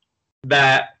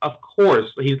that, of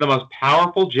course, he's the most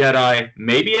powerful Jedi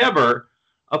maybe ever.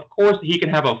 Of course, he can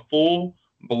have a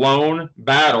full-blown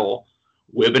battle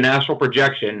with an astral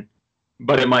projection,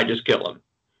 but it might just kill him.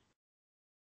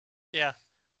 Yeah,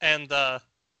 and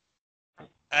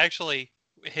actually,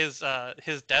 his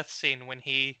death scene when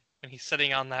he's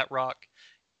sitting on that rock,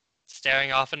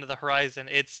 staring off into the horizon,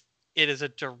 it is a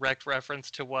direct reference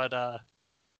to what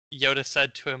Yoda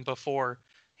said to him before.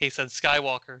 He said,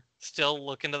 "Skywalker, still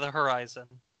look into the horizon,"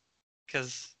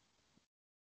 because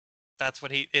that's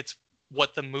what it's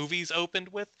what the movies opened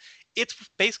with. It's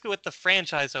basically what the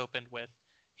franchise opened with.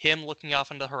 Him looking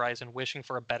off into the horizon, wishing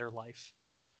for a better life.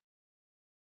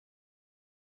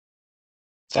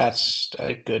 That's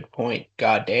a good point.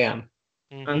 God damn.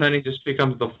 Mm-hmm. And then he just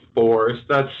becomes the Force.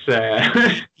 That's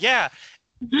sad. Yeah.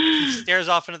 He stares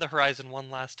off into the horizon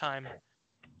one last time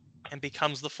and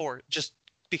becomes the Force. Just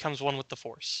becomes one with the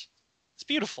Force. It's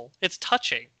beautiful. It's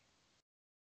touching.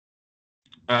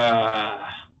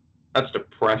 That's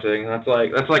depressing. That's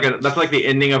like the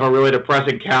ending of a really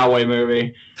depressing cowboy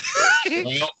movie.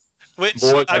 Which,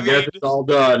 boys, I guess it's all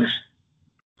done.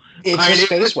 It's a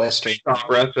space western.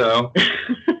 Opera, so.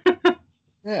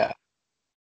 Yeah.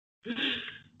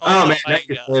 Oh man, I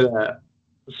can say that.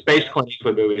 Space Clint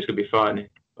Eastwood movies could be fun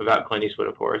without Clint Eastwood,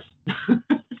 of course.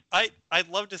 I'd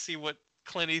love to see what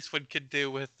Clint Eastwood could do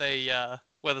with a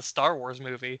Star Wars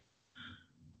movie.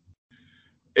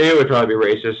 It would probably be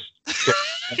racist.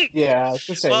 Yeah, I was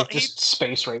gonna say just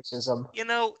space racism. You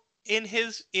know, in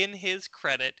his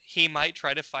credit, he might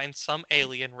try to find some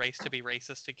alien race to be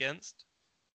racist against.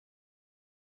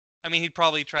 I mean, he'd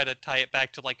probably try to tie it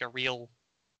back to like a real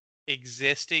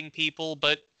existing people,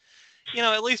 but you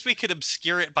know, at least we could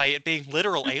obscure it by it being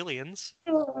literal aliens.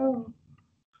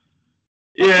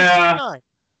 Yeah.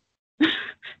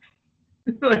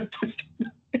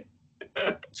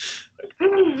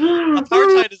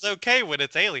 Apartheid is okay when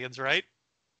it's aliens, right?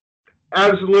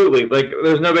 Absolutely. Like,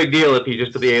 there's no big deal if you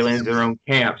just put the aliens in their own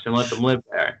camps and let them live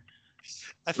there.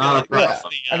 I feel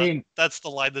like that's the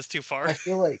line that's too far. I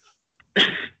feel like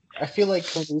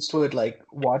Clint Eastwood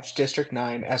watched District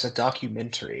 9 as a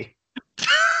documentary.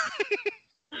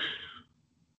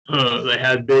 They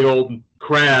had big old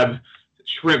crab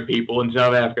shrimp people in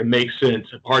South Africa. Makes sense.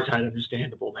 Apartheid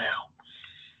understandable now.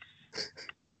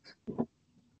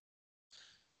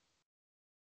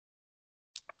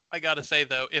 I gotta say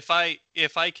though, if I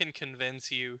can convince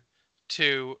you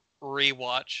to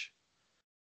rewatch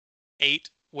 8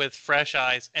 with fresh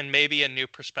eyes and maybe a new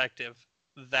perspective,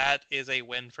 that is a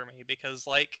win for me because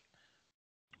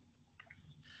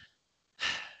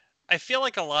I feel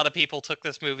like a lot of people took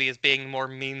this movie as being more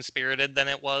mean-spirited than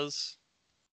it was.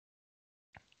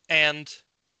 And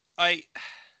at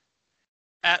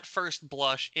first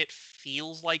blush, it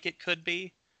feels like it could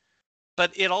be.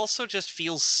 But it also just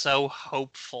feels so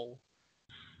hopeful.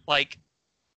 Like,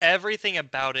 everything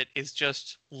about it is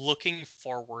just looking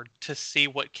forward to see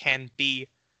what can be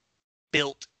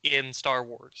built in Star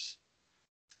Wars.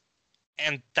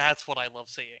 And that's what I love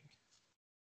seeing.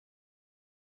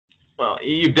 Well,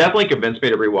 you've definitely convinced me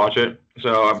to rewatch it,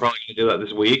 so I'm probably going to do that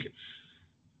this week.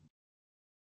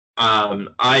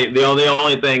 The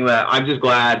only thing that I'm just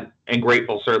glad and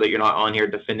grateful, sir, that you're not on here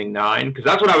defending 9, because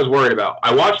that's what I was worried about.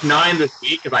 I watched 9 this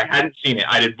week because I hadn't seen it.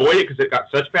 I'd avoid it because it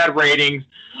got such bad ratings.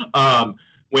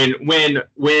 When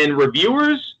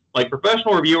reviewers, like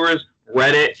professional reviewers,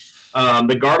 Reddit,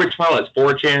 the garbage pile that's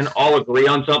 4chan, all agree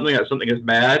on something that something is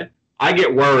bad, I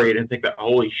get worried and think that,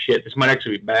 holy shit, this might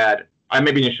actually be bad. I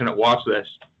maybe shouldn't watch this.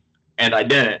 And I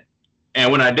didn't.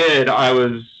 And when I did,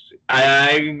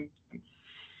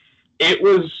 it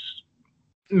was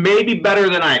maybe better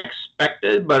than I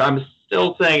expected, but I'm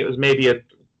still saying it was maybe a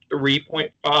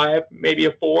 3.5, maybe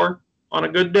a 4 on a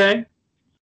good day.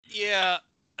 Yeah.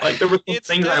 Like, there were some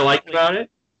things I liked about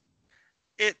it.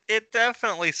 it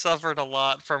definitely suffered a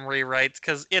lot from rewrites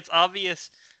because it's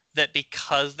obvious that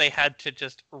because they had to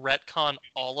just retcon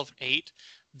all of 8,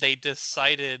 they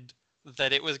decided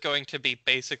that it was going to be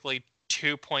basically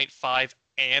 2.5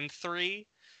 and 3.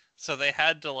 So they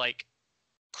had to like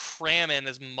cram in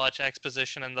as much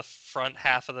exposition in the front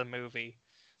half of the movie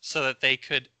so that they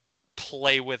could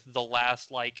play with the last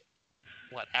like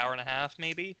hour and a half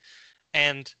maybe.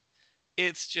 And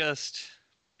it's just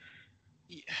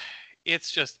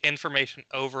information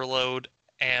overload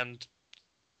and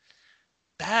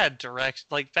bad direction,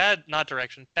 like bad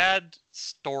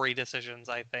story decisions,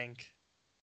 I think.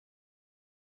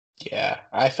 Yeah,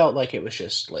 I felt like it was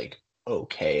just like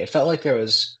okay. It felt like there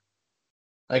was,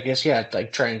 I guess, yeah,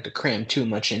 like trying to cram too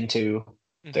much into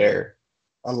their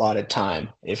allotted time.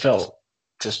 It felt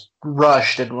just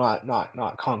rushed and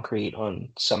not concrete on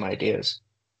some ideas.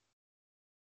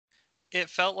 It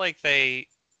felt like they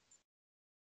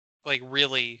like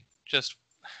really just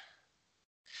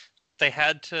they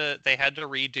had to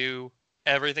redo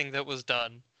everything that was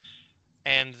done,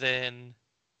 and then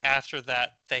after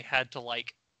that they had to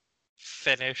like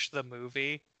finish the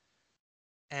movie,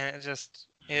 and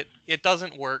it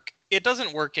doesn't work. It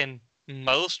doesn't work in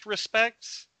most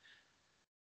respects.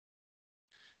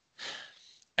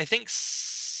 I think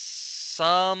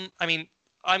I mean,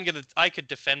 I could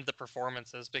defend the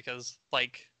performances because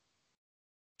like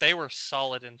they were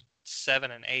solid in 7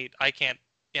 and 8. I can't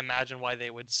imagine why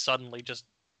they would suddenly just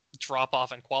drop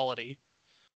off in quality.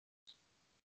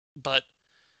 But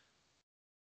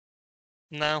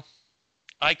no,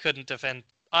 I couldn't defend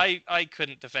I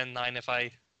couldn't defend 9 if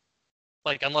I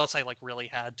like unless I like really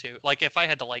had to. Like if I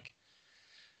had to like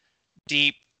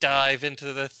deep dive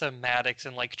into the thematics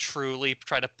and like truly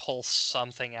try to pull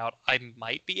something out, I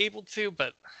might be able to,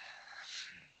 but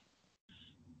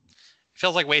it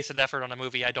feels like wasted effort on a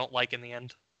movie I don't like in the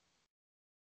end.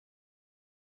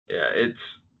 Yeah, it's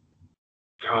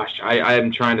gosh,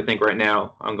 I'm trying to think right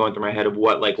now. I'm going through my head of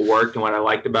what like worked and what I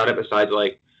liked about it. Besides,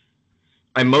 like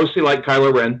I mostly like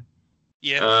Kylo Ren,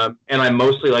 Yeah. and I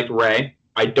mostly liked Rey.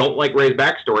 I don't like Rey's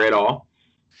backstory at all.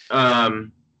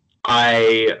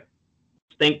 I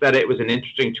think that it was an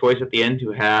interesting choice at the end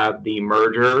to have the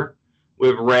merger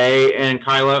with Rey and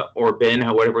Kylo, or Ben,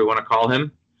 whatever we want to call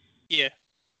him. Yeah.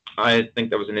 I think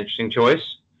that was an interesting choice.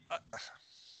 Uh,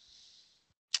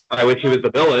 I wish he was the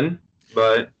villain,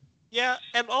 but yeah,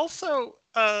 and also,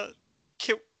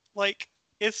 like,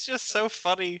 it's just so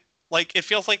funny. Like, it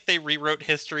feels like they rewrote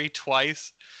history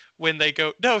twice when they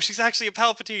go, no, she's actually a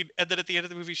Palpatine, and then at the end of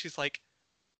the movie, she's like,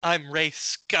 I'm Rey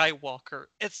Skywalker.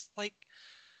 It's like,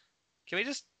 can we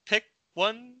just pick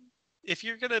one? If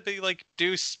you're gonna be like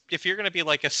if you're gonna be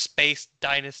like a space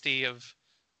dynasty of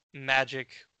magic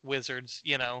wizards,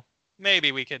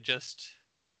 maybe we could just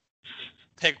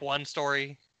pick one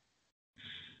story.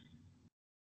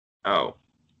 oh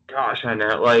gosh, I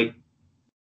know. Like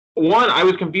one, I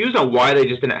was confused on why they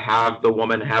just didn't have the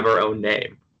woman have her own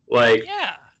name.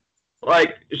 Yeah.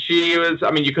 Like she was.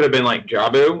 I mean, you could have been like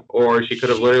Jabu, or she could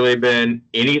have literally been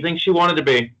anything she wanted to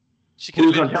be. She could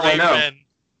have been until Ray I know? Ren.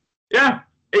 Yeah.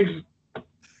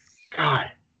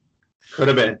 God, could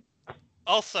have been.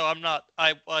 Also,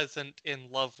 I wasn't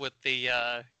in love with the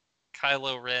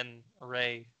Kylo Ren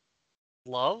Rey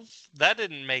love. That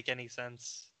didn't make any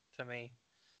sense to me.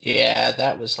 Yeah,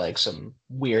 that was like some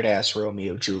weird ass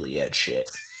Romeo Juliet shit.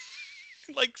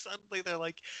 Like suddenly they're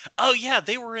like, oh yeah,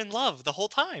 they were in love the whole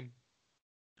time.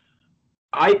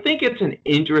 I think it's an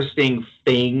interesting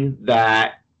thing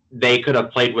that they could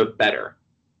have played with better.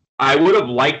 I would have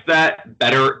liked that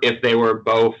better if they were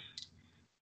both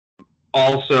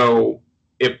also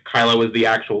if Kylo was the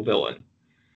actual villain.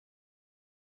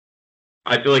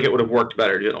 I feel like it would have worked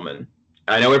better, gentlemen.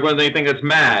 I know everyone may think it's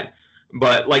mad,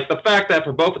 but like the fact that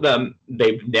for both of them,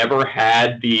 they've never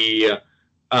had the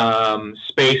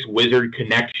space wizard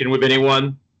connection with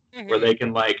anyone, where they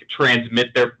can like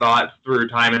transmit their thoughts through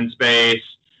time and space,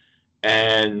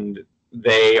 and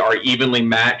they are evenly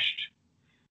matched,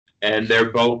 and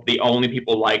they're both the only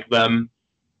people like them.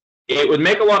 It would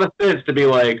make a lot of sense to be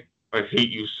like, I hate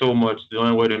you so much. The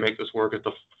only way to make this work is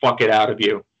to fuck it out of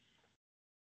you,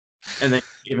 and then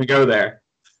even go there.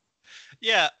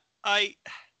 Yeah, I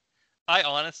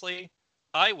honestly,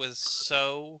 I was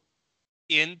so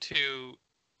into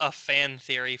a fan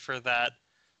theory for that,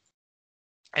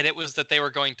 and it was that they were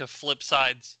going to flip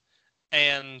sides,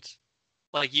 and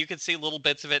like you could see little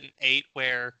bits of it in 8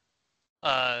 where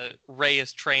Rey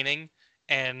is training,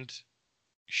 and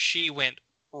she went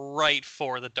right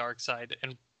for the dark side,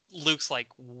 and Luke's like,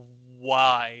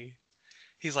 why?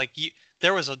 He's like,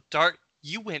 there was a dark.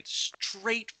 You went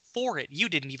straight for it. You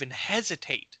didn't even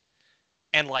hesitate.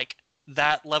 And like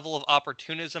that level of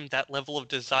opportunism, that level of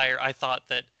desire, I thought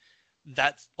that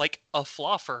that's like a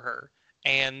flaw for her.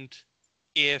 And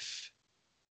if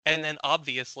and then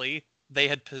obviously they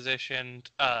had positioned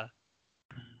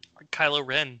Kylo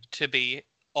Ren to be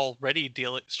already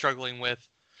struggling with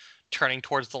turning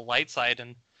towards the light side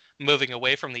and moving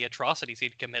away from the atrocities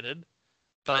he'd committed.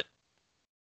 But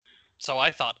so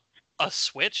I thought, a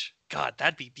switch? God,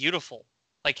 that'd be beautiful.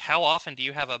 Like, how often do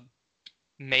you have a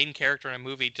main character in a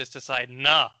movie just decide,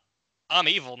 nah, I'm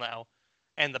evil now,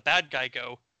 and the bad guy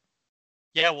go,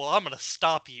 yeah, well, I'm gonna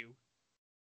stop you.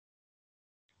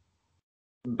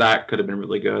 That could have been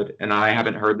really good, and I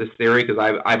haven't heard this theory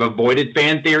because I've avoided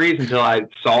fan theories until I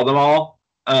saw them all.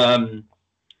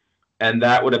 And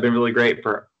that would have been really great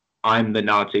for I'm the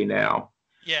Nazi now.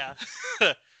 Yeah.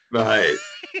 But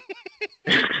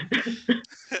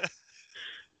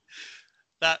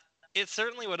that it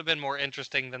certainly would have been more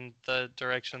interesting than the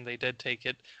direction they did take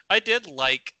it. I did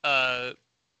like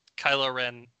Kylo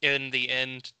Ren in the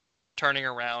end turning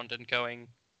around and going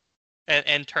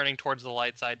and turning towards the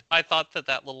light side. I thought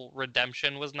that little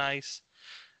redemption was nice.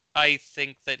 I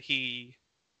think that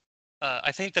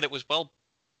I think that it was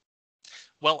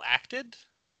well acted,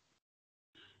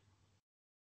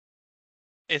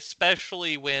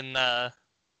 especially when that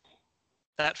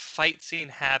fight scene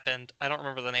happened. I don't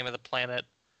remember the name of the planet,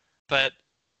 but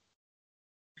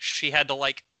she had to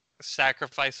like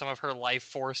sacrifice some of her life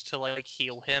force to like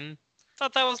heal him.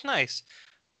 Thought that was nice.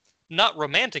 Not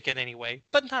romantic in any way,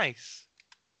 but nice.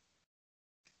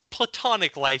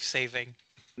 Platonic life saving.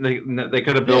 they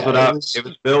could have built it up. It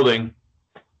was building.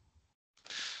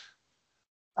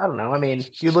 I don't know. I mean,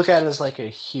 you look at it as like a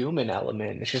human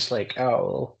element. It's just like,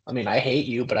 oh, I mean, I hate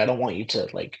you, but I don't want you to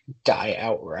like die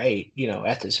outright,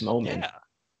 at this moment. Yeah.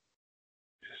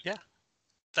 Yeah.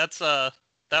 That's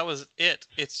that was it.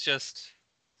 It's just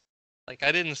like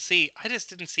I just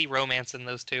didn't see romance in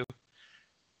those two.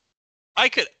 I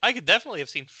could definitely have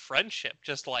seen friendship,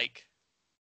 just like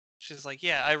she's like,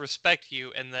 yeah, I respect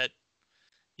you and that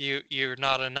you're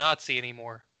not a Nazi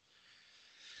anymore.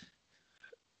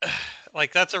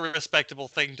 Like that's a respectable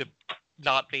thing to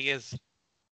not be, is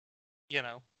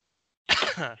a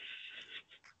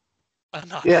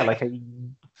Nazi. Yeah,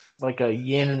 like a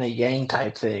yin and a yang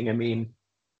type thing. I mean,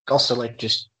 also like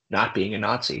just not being a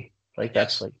Nazi. Like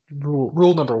that's like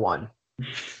rule number one.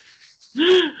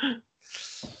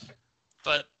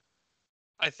 But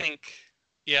I think,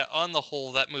 yeah, on the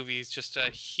whole, that movie is just a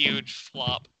huge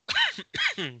flop.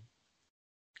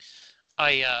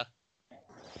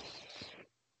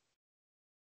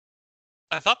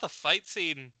 I thought the fight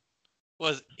scene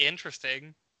was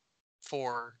interesting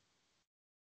for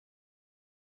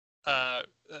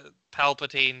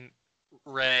Palpatine,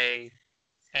 Rey,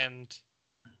 and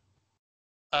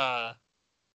Kylo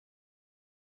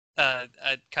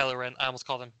Ren. I almost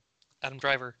called him Adam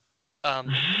Driver.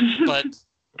 But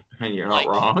you're not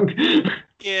wrong.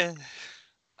 Yeah,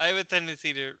 I have a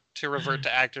tendency to revert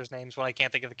to actors' names when I can't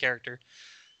think of the character.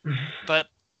 But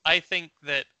I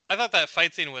thought that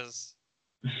fight scene was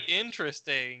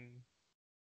interesting,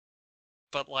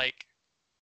 but like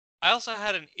I also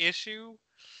had an issue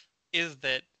is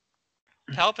that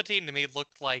Palpatine to me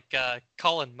looked like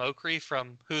Colin Mocree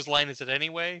from Whose Line Is It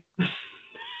Anyway?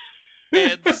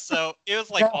 And so it was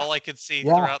like all I could see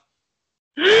throughout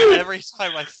every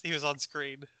time he was on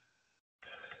screen.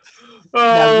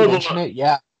 Now you mention it,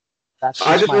 yeah. That's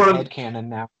just my headcanon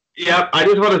now. Yep, I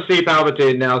just want to see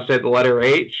Palpatine now say the letter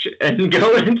H and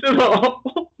go into the hole.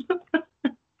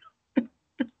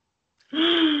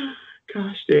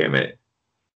 Gosh damn it.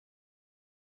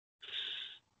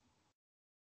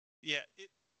 Yeah, it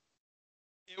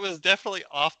was definitely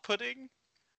off-putting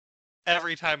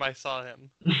every time I saw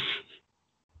him.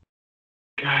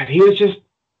 God, he was just,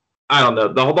 I don't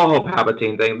know, the whole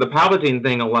Palpatine thing. The Palpatine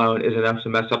thing alone is enough to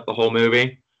mess up the whole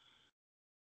movie.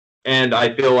 And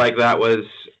I feel like that was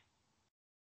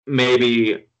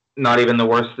maybe not even the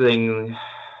worst thing.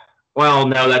 Well,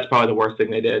 no, that's probably the worst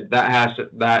thing they did. Because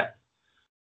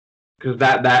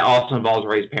that also involves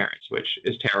Rey's parents, which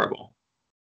is terrible.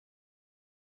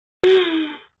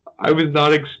 I was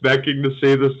not expecting to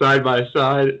see the side by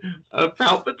side of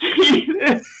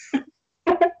Palpatine.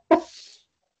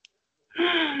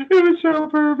 It was so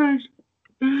perfect.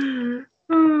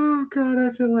 Oh god,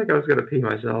 I feel like I was gonna pee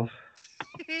myself.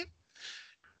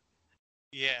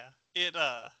 Yeah,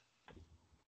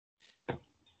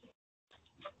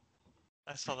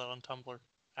 I saw that on Tumblr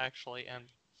actually, and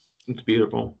it's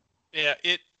beautiful. Yeah,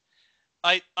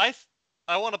 I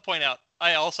want to point out,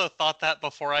 I also thought that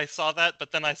before I saw that,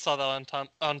 but then I saw that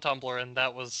on Tumblr, and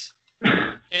that was,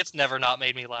 it's never not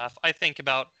made me laugh. I think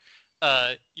about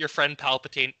your friend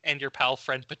Palpatine and your pal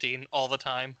friend Patine all the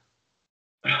time.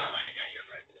 Oh my god, your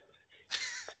friend.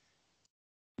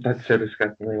 That's so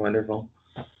disgustingly wonderful.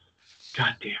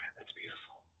 God damn it, that's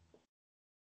beautiful.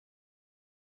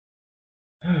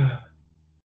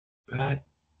 But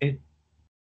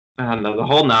I don't know, the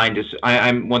whole 9 just,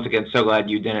 I'm once again so glad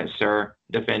you didn't, sir,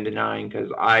 defend 9,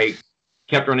 because I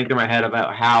kept running through my head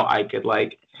about how I could,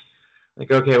 like,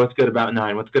 okay, what's good about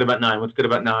 9? What's good about 9? What's good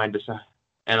about 9?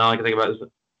 And all I can think about is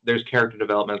there's character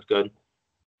development that's good.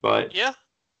 But Yeah.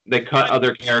 they cut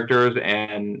other characters,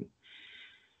 and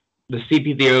the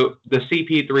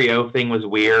CP3O thing was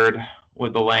weird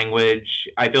with the language.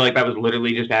 I feel like that was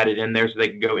literally just added in there so they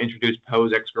could go introduce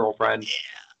Poe's ex-girlfriend.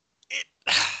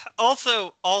 Yeah.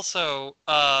 Also,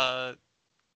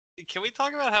 can we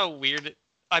talk about how weird?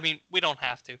 I mean, we don't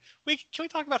have to. Can we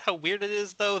talk about how weird it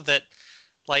is though that,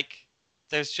 like,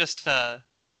 there's just a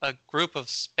group of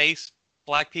space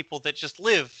black people that just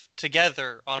live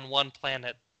together on one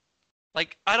planet.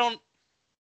 Like, I don't.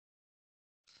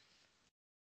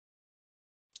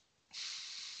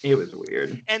 It was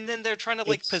weird. And then they're trying to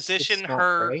like position it's not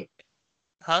her. Great.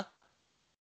 Huh?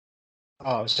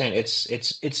 Oh, I was saying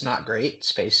it's not great.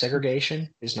 Space segregation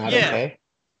is not okay.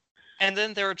 And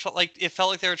then they were it felt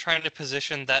like they were trying to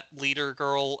position that leader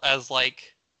girl as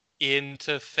like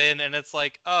into Finn, and it's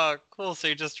like, oh, cool. So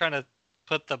you're just trying to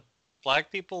put the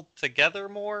black people together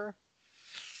more?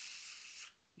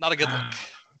 Not a good look.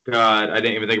 God, I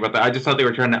didn't even think about that. I just thought they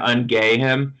were trying to ungay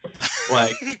him.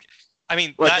 Like, I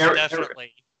mean, like, that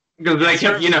definitely. Because they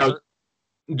kept,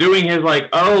 doing his, like,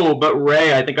 oh, but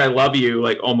Rey, I think I love you,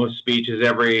 like, almost speeches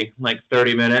every, like,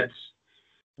 30 minutes.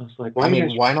 I was like,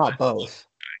 why not both?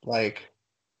 Like,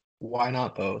 why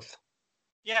not both?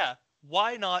 Yeah,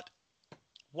 why not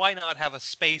have a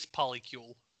space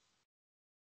polycule?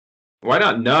 Why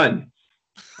not none?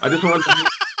 I just wanted to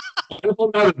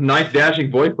have a nice,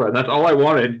 dashing boyfriend. That's all I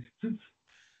wanted.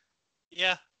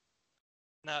 Yeah.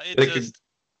 No, it they just...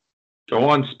 could go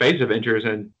on space adventures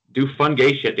and do fun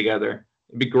gay shit together.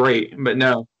 It'd be great. But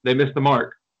no, they missed the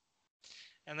mark.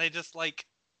 And they just, like,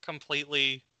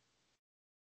 completely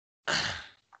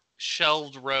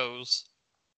shelved Rose,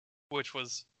 which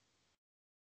was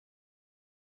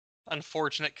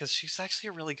unfortunate because she's actually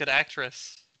a really good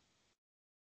actress.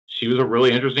 She was a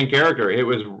really interesting character.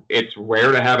 It's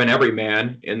rare to have an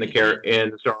everyman in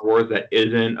in Star Wars that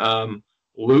isn't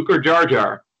Luke or Jar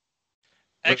Jar.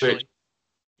 Actually,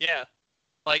 yeah,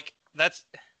 like that's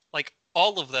like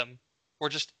all of them were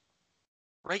just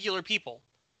regular people.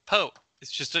 Poe is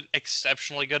just an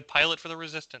exceptionally good pilot for the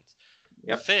Resistance.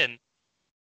 Yep. Finn,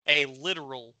 a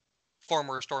literal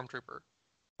former stormtrooper.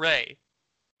 Rey,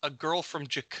 a girl from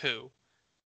Jakku,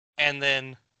 and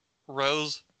then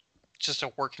Rose, just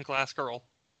a working class girl.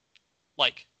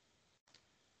 Like,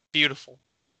 beautiful.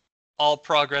 All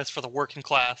progress for the working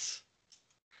class.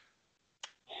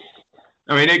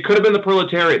 I mean, it could have been the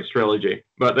Proletariat Trilogy,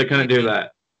 but they couldn't do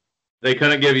that. They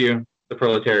couldn't give you the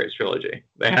Proletariat Trilogy.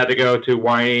 They had to go to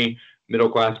whiny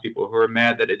middle-class people who were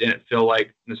mad that it didn't feel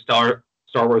like Star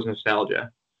Wars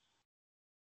nostalgia.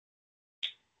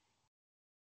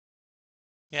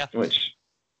 Yeah. Which...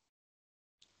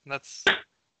 That's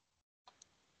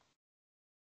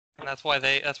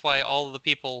why all of the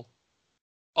people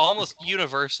almost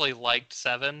universally liked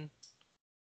 7.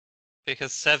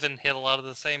 Because 7 hit a lot of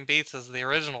the same beats as the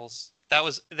originals. That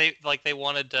was they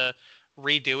wanted to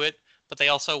redo it, but they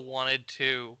also wanted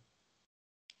to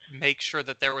make sure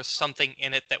that there was something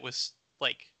in it that was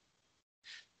like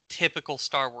typical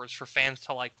Star Wars for fans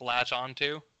to like latch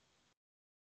onto.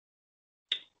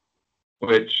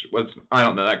 Which was, I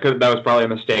don't know, that was probably a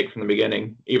mistake from the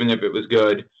beginning, even if it was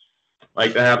good.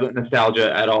 Like, to have that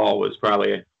nostalgia at all was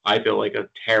probably, I feel like, a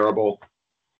terrible...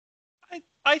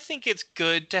 I think it's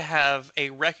good to have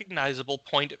a recognizable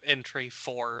point of entry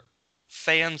for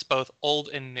fans both old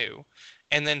and new.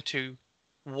 And then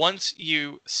once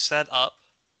you set up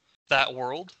that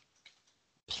world,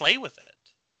 play with it.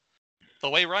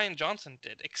 The way Rian Johnson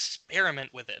did.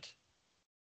 Experiment with it.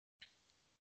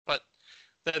 But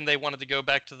then they wanted to go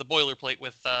back to the boilerplate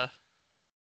with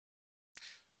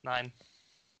 9.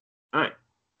 Alright.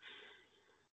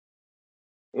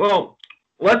 Well,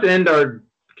 let's end our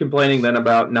complaining then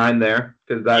about 9 there,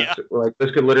 because that's like,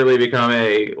 this could literally become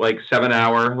a like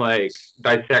 7-hour like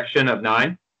dissection of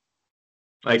 9.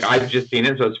 Like, I've just seen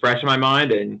it, so it's fresh in my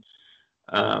mind, and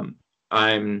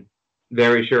I'm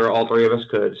very sure all 3 of us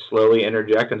could slowly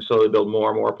interject and slowly build more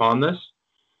and more upon this.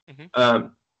 Mm-hmm.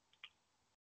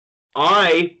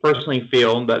 I personally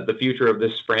feel that the future of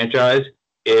this franchise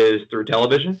is through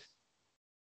television,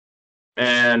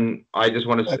 and I just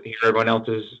want to hear everyone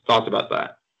else's thoughts about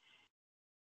that.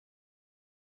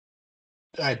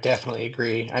 I definitely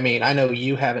agree. I mean, I know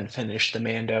you haven't finished the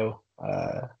Mando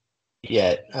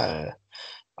yet.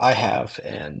 I have,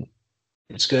 and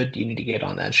it's good. You need to get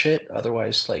on that shit.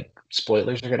 Otherwise, like,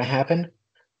 spoilers are going to happen.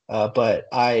 But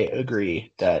I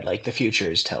agree that, like, the future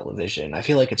is television. I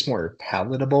feel like it's more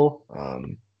palatable,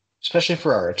 especially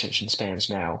for our attention spans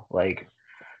now. Like,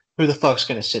 who the fuck's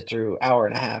going to sit through hour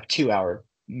and a half, 2 hour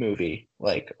movie,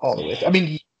 like, all the way through? I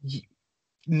mean,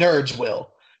 nerds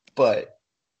will, but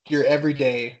your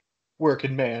everyday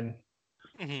working man,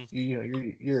 Mhm. you know,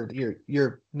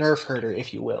 your nerf herder,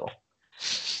 if you will,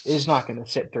 is not going to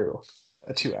sit through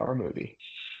a 2 hour movie.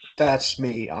 That's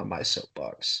me on my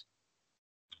soapbox.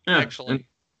 Yeah, Actually,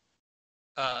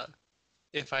 uh,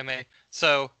 if I may.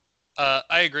 So,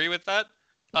 I agree with that,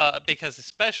 because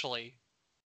especially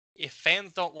if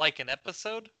fans don't like an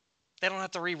episode, they don't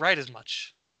have to rewrite as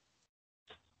much.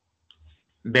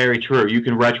 very true. You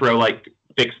can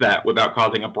fix that without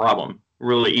causing a problem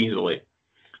really easily.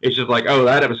 It's just like, oh,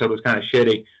 that episode was kind of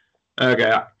shitty.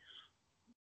 Okay.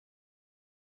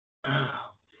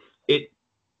 It.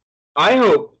 I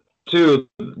hope too,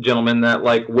 gentlemen, that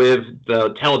like with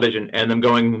the television and them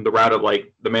going the route of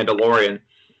like the Mandalorian,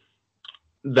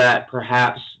 that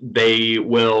perhaps they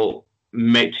will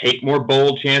take more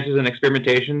bold chances and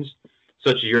experimentations,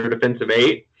 such as your defensive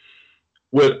eight,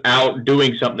 without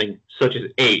doing something such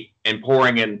as eight and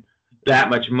pouring in that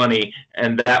much money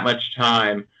and that much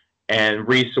time and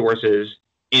resources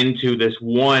into this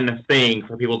one thing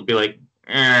for people to be like,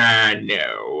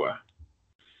 no.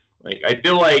 Like, I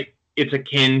feel like it's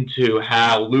akin to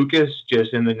how Lucas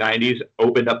just in the 90s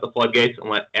opened up the floodgates and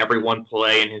let everyone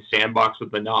play in his sandbox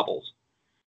with the novels,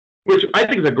 which I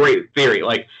think is a great theory.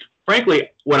 Like, frankly,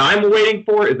 what I'm waiting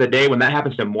for is the day when that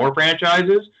happens to more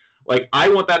franchises. Like, I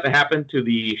want that to happen to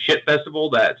the shit festival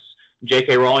that's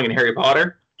J.K. Rowling and Harry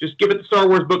Potter. Just give it the Star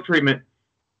Wars book treatment.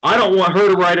 I don't want her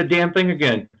to write a damn thing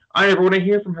again. I never want to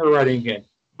hear from her writing again.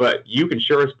 But you can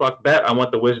sure as fuck bet I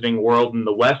want the Wizarding World in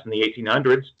the West in the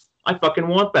 1800s. I fucking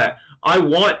want that. I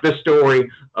want the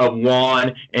story of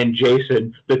Juan and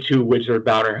Jason, the two wizard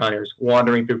bounty hunters,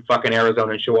 wandering through fucking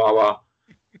Arizona and Chihuahua.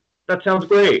 That sounds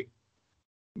great.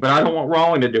 But I don't want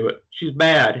Rowling to do it. She's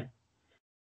bad.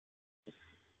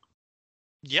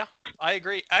 Yeah, I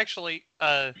agree. Actually,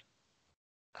 I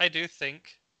do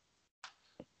think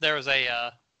there was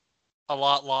a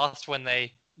lot lost when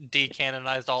they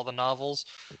decanonized all the novels,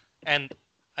 and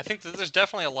I think that there's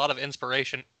definitely a lot of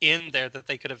inspiration in there that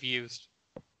they could have used.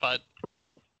 But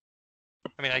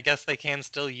I mean, I guess they can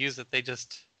still use it. They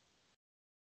just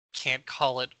can't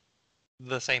call it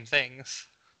the same things.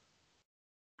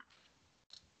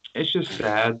 It's just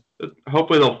sad.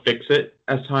 Hopefully they'll fix it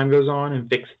as time goes on and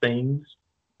fix things.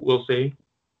 We'll see.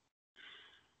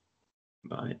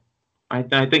 But I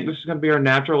think this is going to be our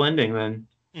natural ending then.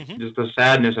 Mm-hmm. Just the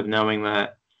sadness of knowing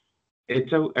that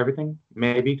everything,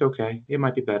 maybe it's okay. It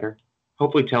might be better.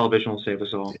 Hopefully television will save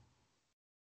us all.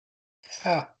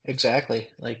 Yeah,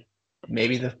 exactly. Like,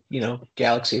 maybe the,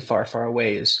 galaxy far, far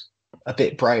away is a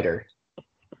bit brighter,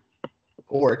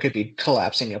 or it could be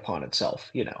collapsing upon itself.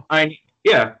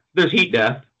 Yeah, there's heat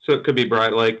death, so it could be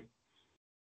bright. Like,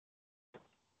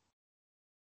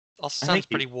 Also sounds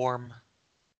pretty warm.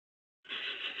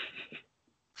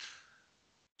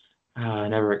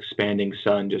 An ever expanding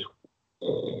sun just.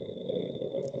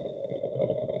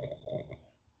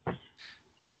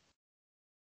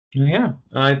 Yeah,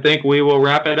 I think we will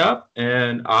wrap it up.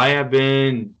 And I have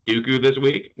been Dooku this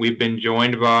week. We've been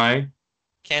joined by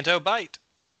Canto Bite.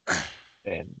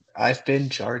 And I've been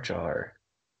Jar Jar.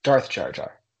 Darth Jar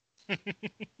Jar.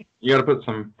 You got to put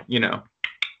some,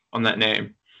 on that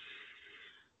name.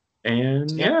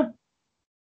 And yeah.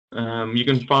 You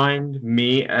can find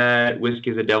me at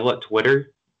Whiskey the Devil at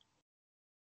Twitter.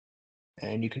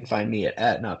 And you can find me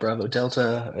at Not Bravo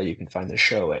Delta. You can find the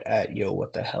show at Yo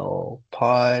What the Hell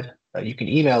Pod. You can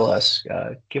email us.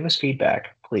 Give us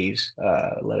feedback, please.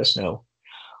 Let us know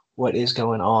what is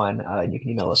going on. You can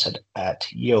email us at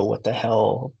Yo What the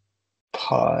Hell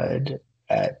Pod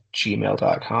at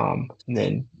gmail.com. And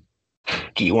then,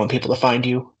 do you want people to find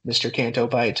you, Mr. Canto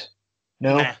Bite?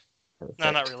 No? Nah.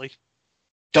 No, not really.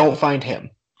 Don't find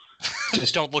him.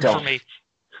 Just don't look for me.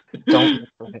 Don't look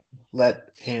for him.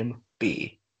 Let him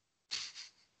be.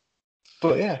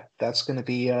 But yeah, that's going to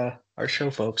be our show,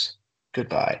 folks.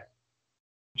 Goodbye.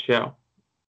 Ciao.